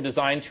unveil are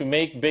designed to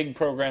make big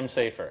programs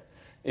safer.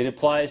 It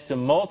applies to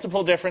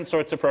multiple different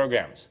sorts of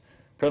programs.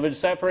 Privilege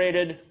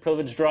separated,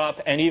 privilege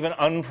drop, and even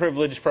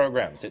unprivileged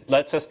programs. It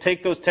lets us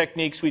take those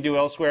techniques we do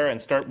elsewhere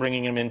and start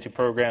bringing them into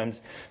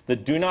programs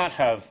that do not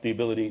have the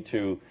ability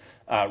to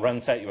run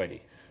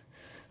setuid.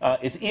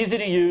 It's easy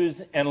to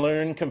use and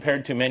learn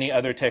compared to many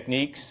other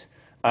techniques.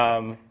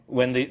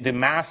 When the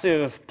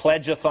massive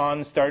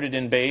pledge-a-thon started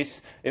in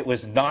base, it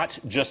was not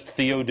just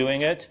Theo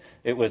doing it.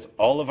 It was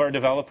all of our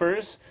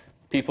developers.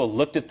 People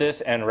looked at this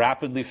and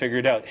rapidly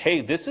figured out,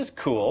 hey, this is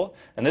cool,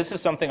 and this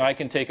is something I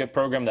can take a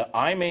program that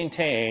I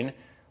maintain,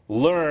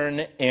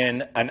 learn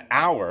in an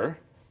hour,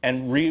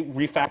 and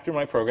refactor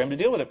my program to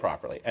deal with it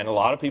properly. And a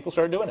lot of people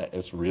started doing it.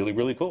 It's really,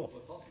 really cool.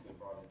 Well, it's also been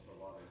brought into a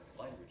lot of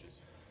languages.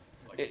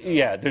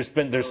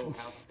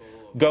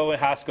 Like Go and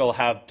Haskell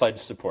have pledge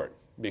support,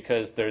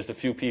 because there's a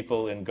few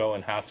people in Go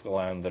and Haskell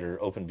land that are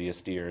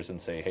OpenBSDers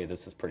and say, hey,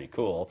 this is pretty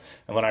cool.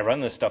 And when I run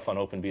this stuff on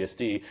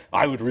OpenBSD,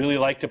 I would really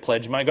like to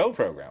pledge my Go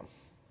program.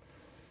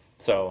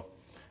 So,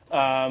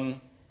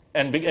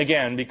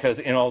 again, because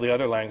in all the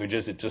other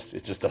languages, it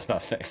just does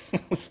nothing.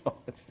 So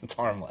it's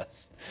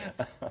harmless.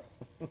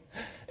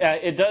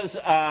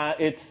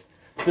 It's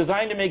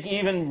designed to make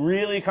even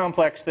really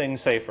complex things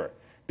safer,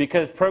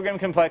 because program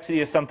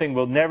complexity is something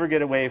we'll never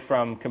get away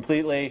from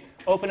completely.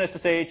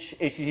 OpenSSH,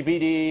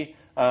 HTTPD,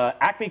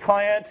 Acme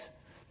client,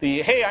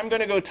 hey, I'm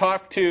going to go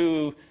talk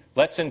to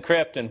Let's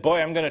Encrypt, and boy,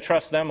 I'm going to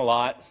trust them a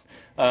lot.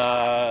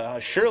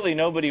 Surely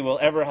nobody will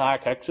ever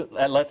hack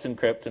Let's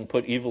Encrypt and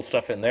put evil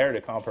stuff in there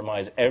to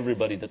compromise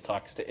everybody that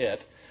talks to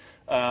it.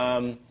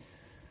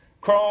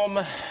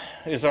 Chrome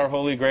is our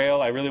holy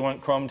grail. I really want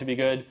Chrome to be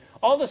good.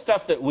 All the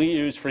stuff that we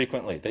use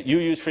frequently, that you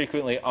use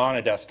frequently on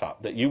a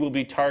desktop, that you will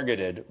be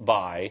targeted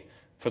by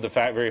for the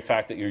very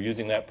fact that you're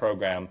using that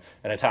program,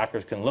 and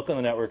attackers can look on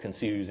the network and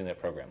see you using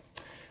that program.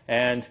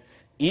 And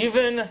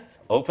even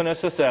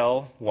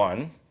OpenSSL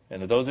 1,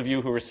 and those of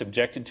you who were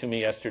subjected to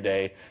me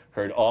yesterday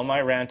heard all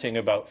my ranting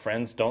about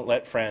friends don't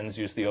let friends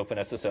use the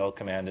OpenSSL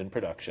command in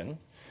production.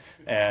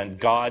 And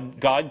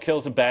God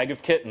kills a bag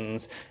of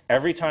kittens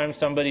every time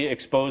somebody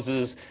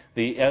exposes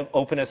the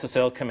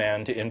OpenSSL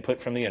command to input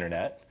from the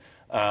internet.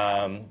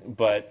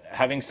 But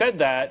having said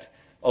that,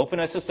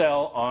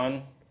 OpenSSL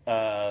on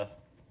the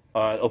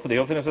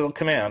OpenSSL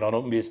command on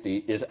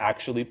OpenBSD is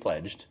actually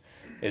pledged.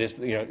 It is,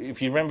 you know,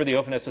 if you remember the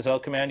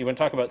OpenSSL command, you want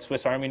to talk about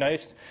Swiss Army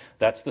knives?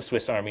 That's the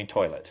Swiss Army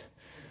toilet.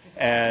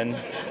 And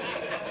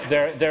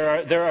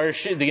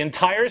the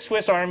entire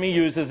Swiss Army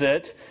uses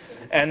it,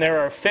 and there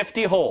are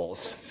 50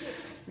 holes.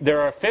 There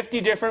are 50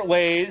 different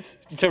ways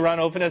to run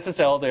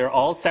OpenSSL. They're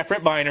all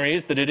separate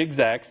binaries that it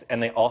execs,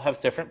 and they all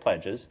have different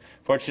pledges.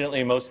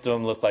 Fortunately, most of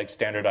them look like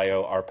standard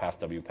IO rpath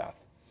wpath,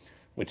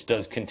 which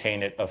does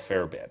contain it a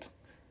fair bit.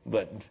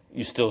 But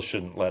you still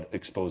shouldn't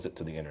expose it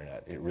to the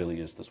internet. It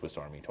really is the Swiss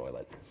Army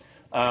toilet.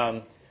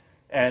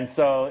 And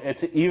so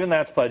even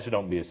that's pledged to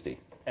OpenBSD.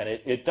 And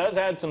it does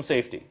add some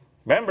safety.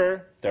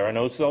 Remember, there are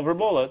no silver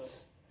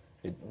bullets.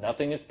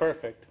 Nothing is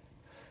perfect.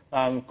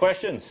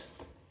 Questions?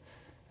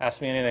 Ask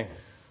me anything.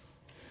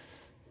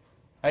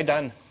 Hi,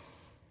 done.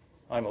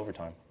 I'm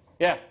overtime.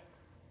 Yeah.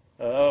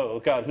 Oh,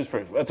 God, who's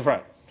first? At the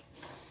front.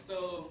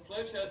 So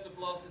Pledge has the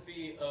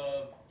philosophy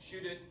of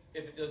shoot it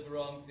if it does the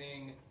wrong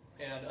thing,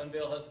 and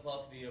Unveil has the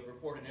philosophy of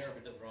report an error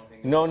if it does the wrong thing.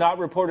 No, not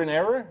report an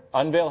error.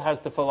 Unveil has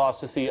the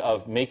philosophy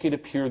of make it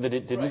appear that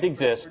it didn't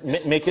exist,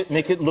 make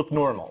it look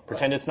normal,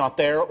 pretend it's not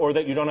there, or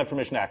that you don't have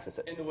permission to access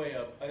it. In the way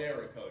of an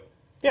error code.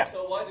 Yeah.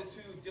 So why the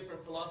two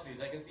different philosophies?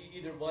 I can see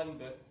either one,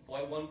 but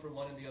why one for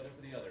one and the other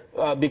for the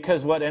other?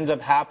 Because what ends up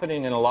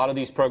happening in a lot of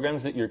these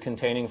programs that you're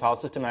containing file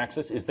system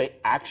access is they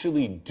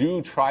actually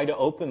do try to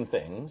open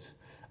things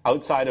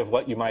outside of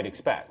what you might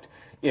expect.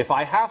 If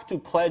I have to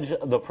pledge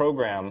the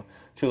program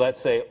to, let's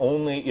say,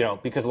 only,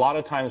 because a lot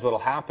of times what will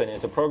happen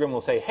is a program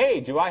will say,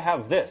 hey, do I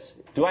have this?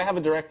 Do I have a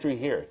directory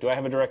here? Do I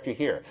have a directory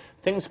here?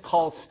 Things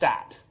call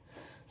stat.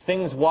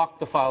 Things walk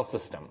the file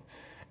system.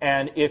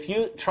 And if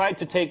you tried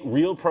to take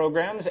real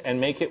programs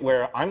and make it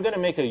where I'm going to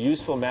make a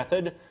useful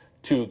method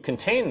to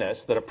contain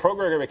this that a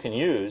programmer can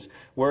use,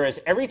 whereas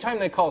every time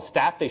they call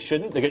stat, they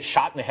shouldn't, they get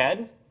shot in the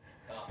head,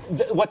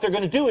 what they're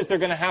going to do is they're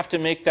going to have to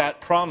make that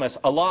promise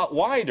a lot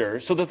wider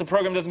so that the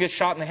program doesn't get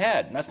shot in the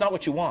head. And that's not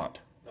what you want.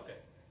 Okay.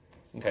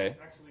 Okay.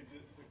 Actually,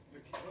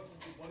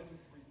 what is this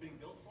being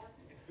built for?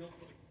 It's built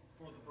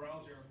for the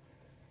browser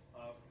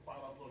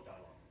file upload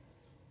dialog.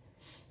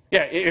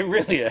 Yeah, it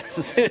really is.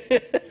 So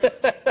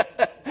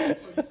you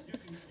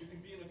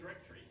can be in a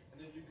directory, and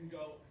then you can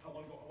go, I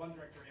want to go one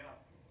directory out.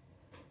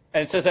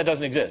 And it says that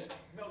doesn't exist.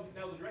 No,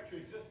 now the directory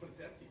exists, but it's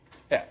empty.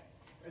 Yeah.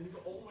 And you go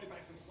all the way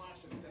back to slash,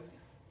 and it's empty.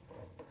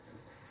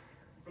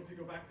 But if you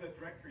go back to that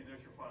directory,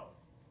 there's your files.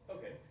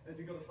 Okay. And if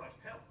you go to slash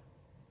temp,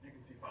 you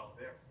can see files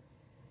there.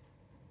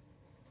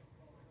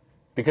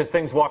 Because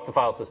things walk the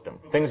file system.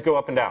 Things go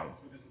up and down.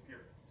 Will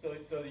disappear.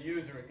 So the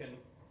user can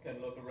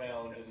look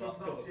around and So not it's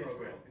kill not the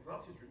program. It's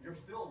not secret. You're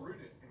still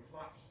rooted in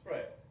slash.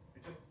 Right.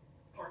 It's just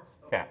parts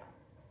of Yeah. it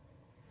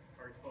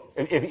are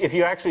exposed. If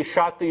you actually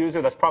shot the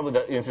user, that's probably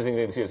the interesting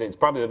thing to see. It's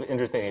probably the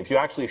interesting thing. If you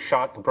actually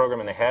shot the program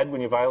in the head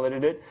when you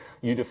violated it,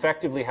 you'd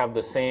effectively have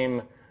the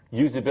same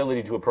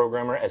usability to a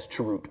programmer as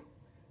chroot,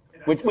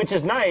 which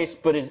is nice,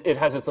 but it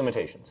has its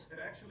limitations. It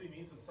actually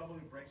means that someone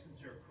who breaks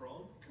into your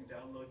Chrome can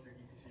download your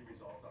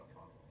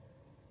etcresolve.com.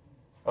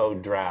 Oh,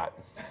 drat.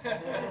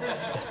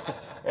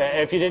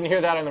 If you didn't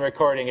hear that on the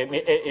recording, it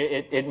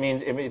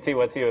means,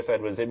 what Theo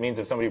said was, it means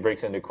if somebody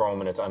breaks into Chrome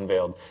and it's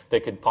unveiled,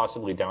 they could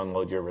possibly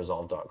download your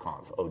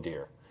resolve.conf. Oh,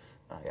 dear.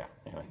 Yeah,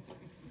 anyway.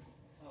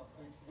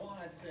 One,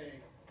 I'd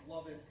say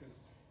love it, because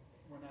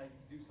when I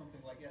do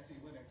something like SE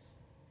Linux,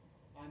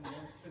 I'm the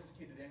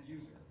unsophisticated end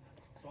user.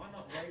 So I'm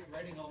not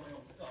writing all my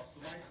own stuff.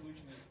 So my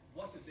solution is,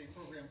 what did they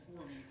program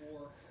for me,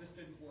 or this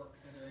didn't work,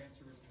 and their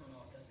answer is turn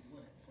off SE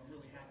Linux. So I'm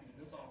really happy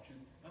with this option.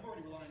 I'm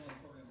already relying on the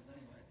programmers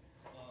anyway.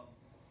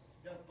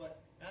 Yeah, but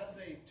as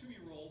a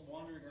 2-year-old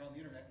wandering around the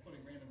internet,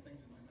 putting random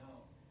things in my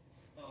mouth,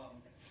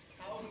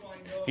 how do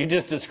I know? You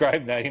just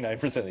described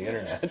 99% of the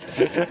internet. But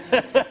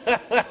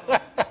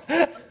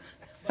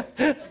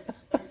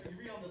you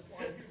read on the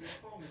slide here that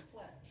Chrome is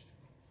pledged.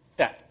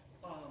 Yeah.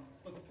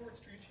 But the port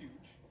tree is huge.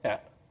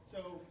 Yeah.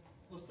 So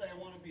let's say I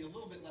want to be a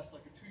little bit less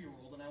like a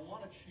 2-year-old, and I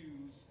want to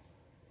choose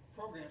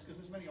programs because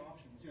there's many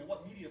options.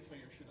 What media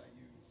player should I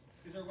use?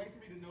 Is there a way for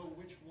me to know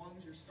which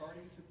ones you're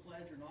starting to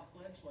pledge or not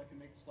pledge, so I can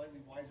make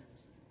slightly wiser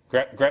decisions?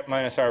 grep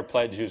 -r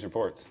pledge user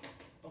ports.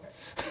 Okay.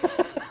 There's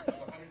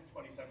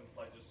 127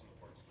 pledges in the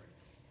port stream.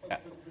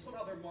 But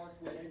somehow they're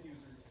marked where end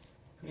users.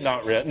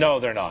 Not real. No,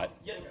 they're not.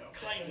 Yeah,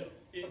 kind of.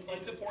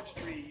 In the port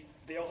tree,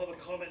 they all have a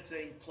comment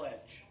saying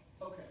pledge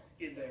Okay.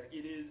 in there.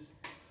 It is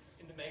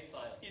In the make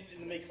file. in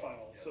the make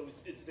file. So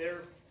it's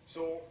there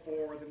so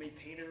for the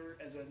maintainer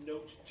as a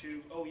note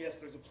to, oh yes,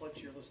 there's a pledge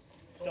here, let's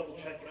double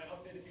check When it. I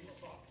updated piece of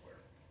software,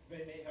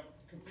 they may have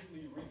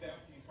completely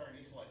revamped the entire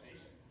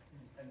initialization,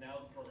 and now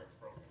the program's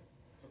broken.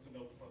 So it's a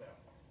note for them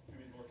to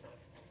be more careful.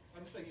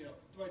 I'm just thinking,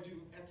 do I do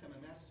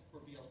XMMS or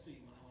VLC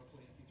when I want to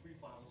put MP3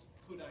 files?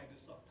 Could I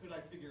decide? Could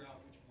I figure out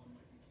which one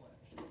might be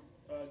pledged?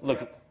 Look.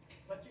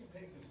 Pledging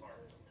things is hard.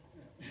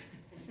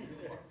 It's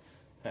really hard.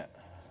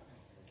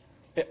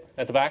 Yeah.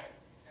 At the back.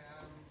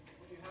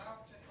 You have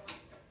just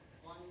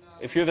one.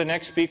 If you're the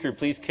next speaker,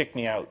 please kick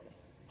me out.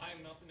 I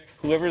am not the next.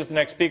 Whoever's the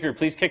next speaker,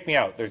 please kick me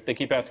out. They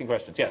keep asking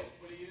questions. Yes.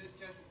 Will you use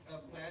just a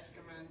pledge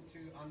command to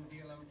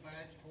unveil and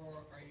pledge, or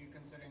are you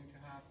considering to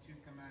have 2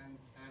 commands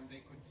and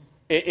they could?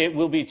 It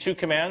will be 2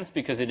 commands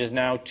because it is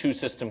now 2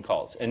 system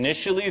calls.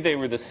 Initially, they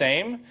were the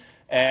same,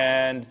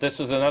 and this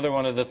was another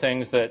one of the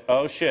things that,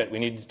 oh shit, we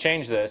need to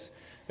change this.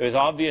 It was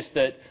obvious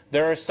that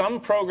there are some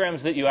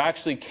programs that you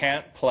actually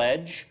can't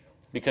pledge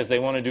because they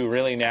want to do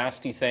really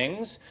nasty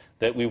things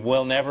that we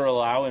will never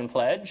allow in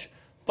pledge,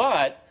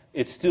 but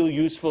it's still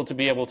useful to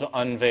be able to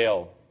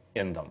unveil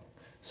in them.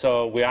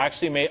 So we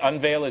actually may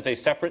unveil as a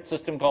separate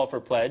system call for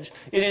pledge.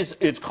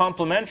 It's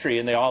complementary,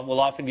 and they all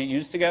will often get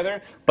used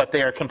together, but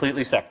they are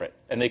completely separate,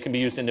 and they can be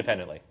used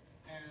independently.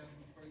 And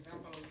for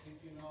example,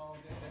 if you know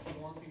that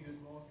you want to use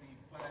mostly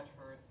pledge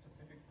for a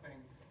specific thing,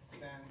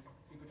 then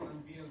you could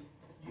unveil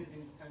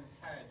using the same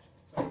pledge.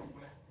 So you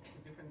will have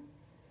different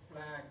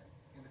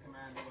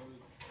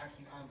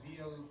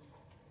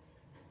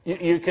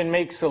You can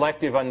make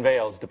selective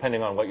unveils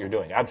depending on what you're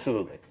doing.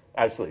 Absolutely.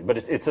 Absolutely. But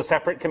it's a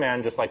separate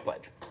command just like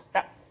pledge.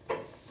 Yeah.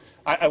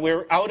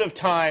 We're out of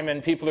time,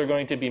 and people are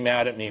going to be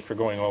mad at me for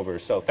going over.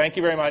 So thank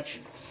you very much.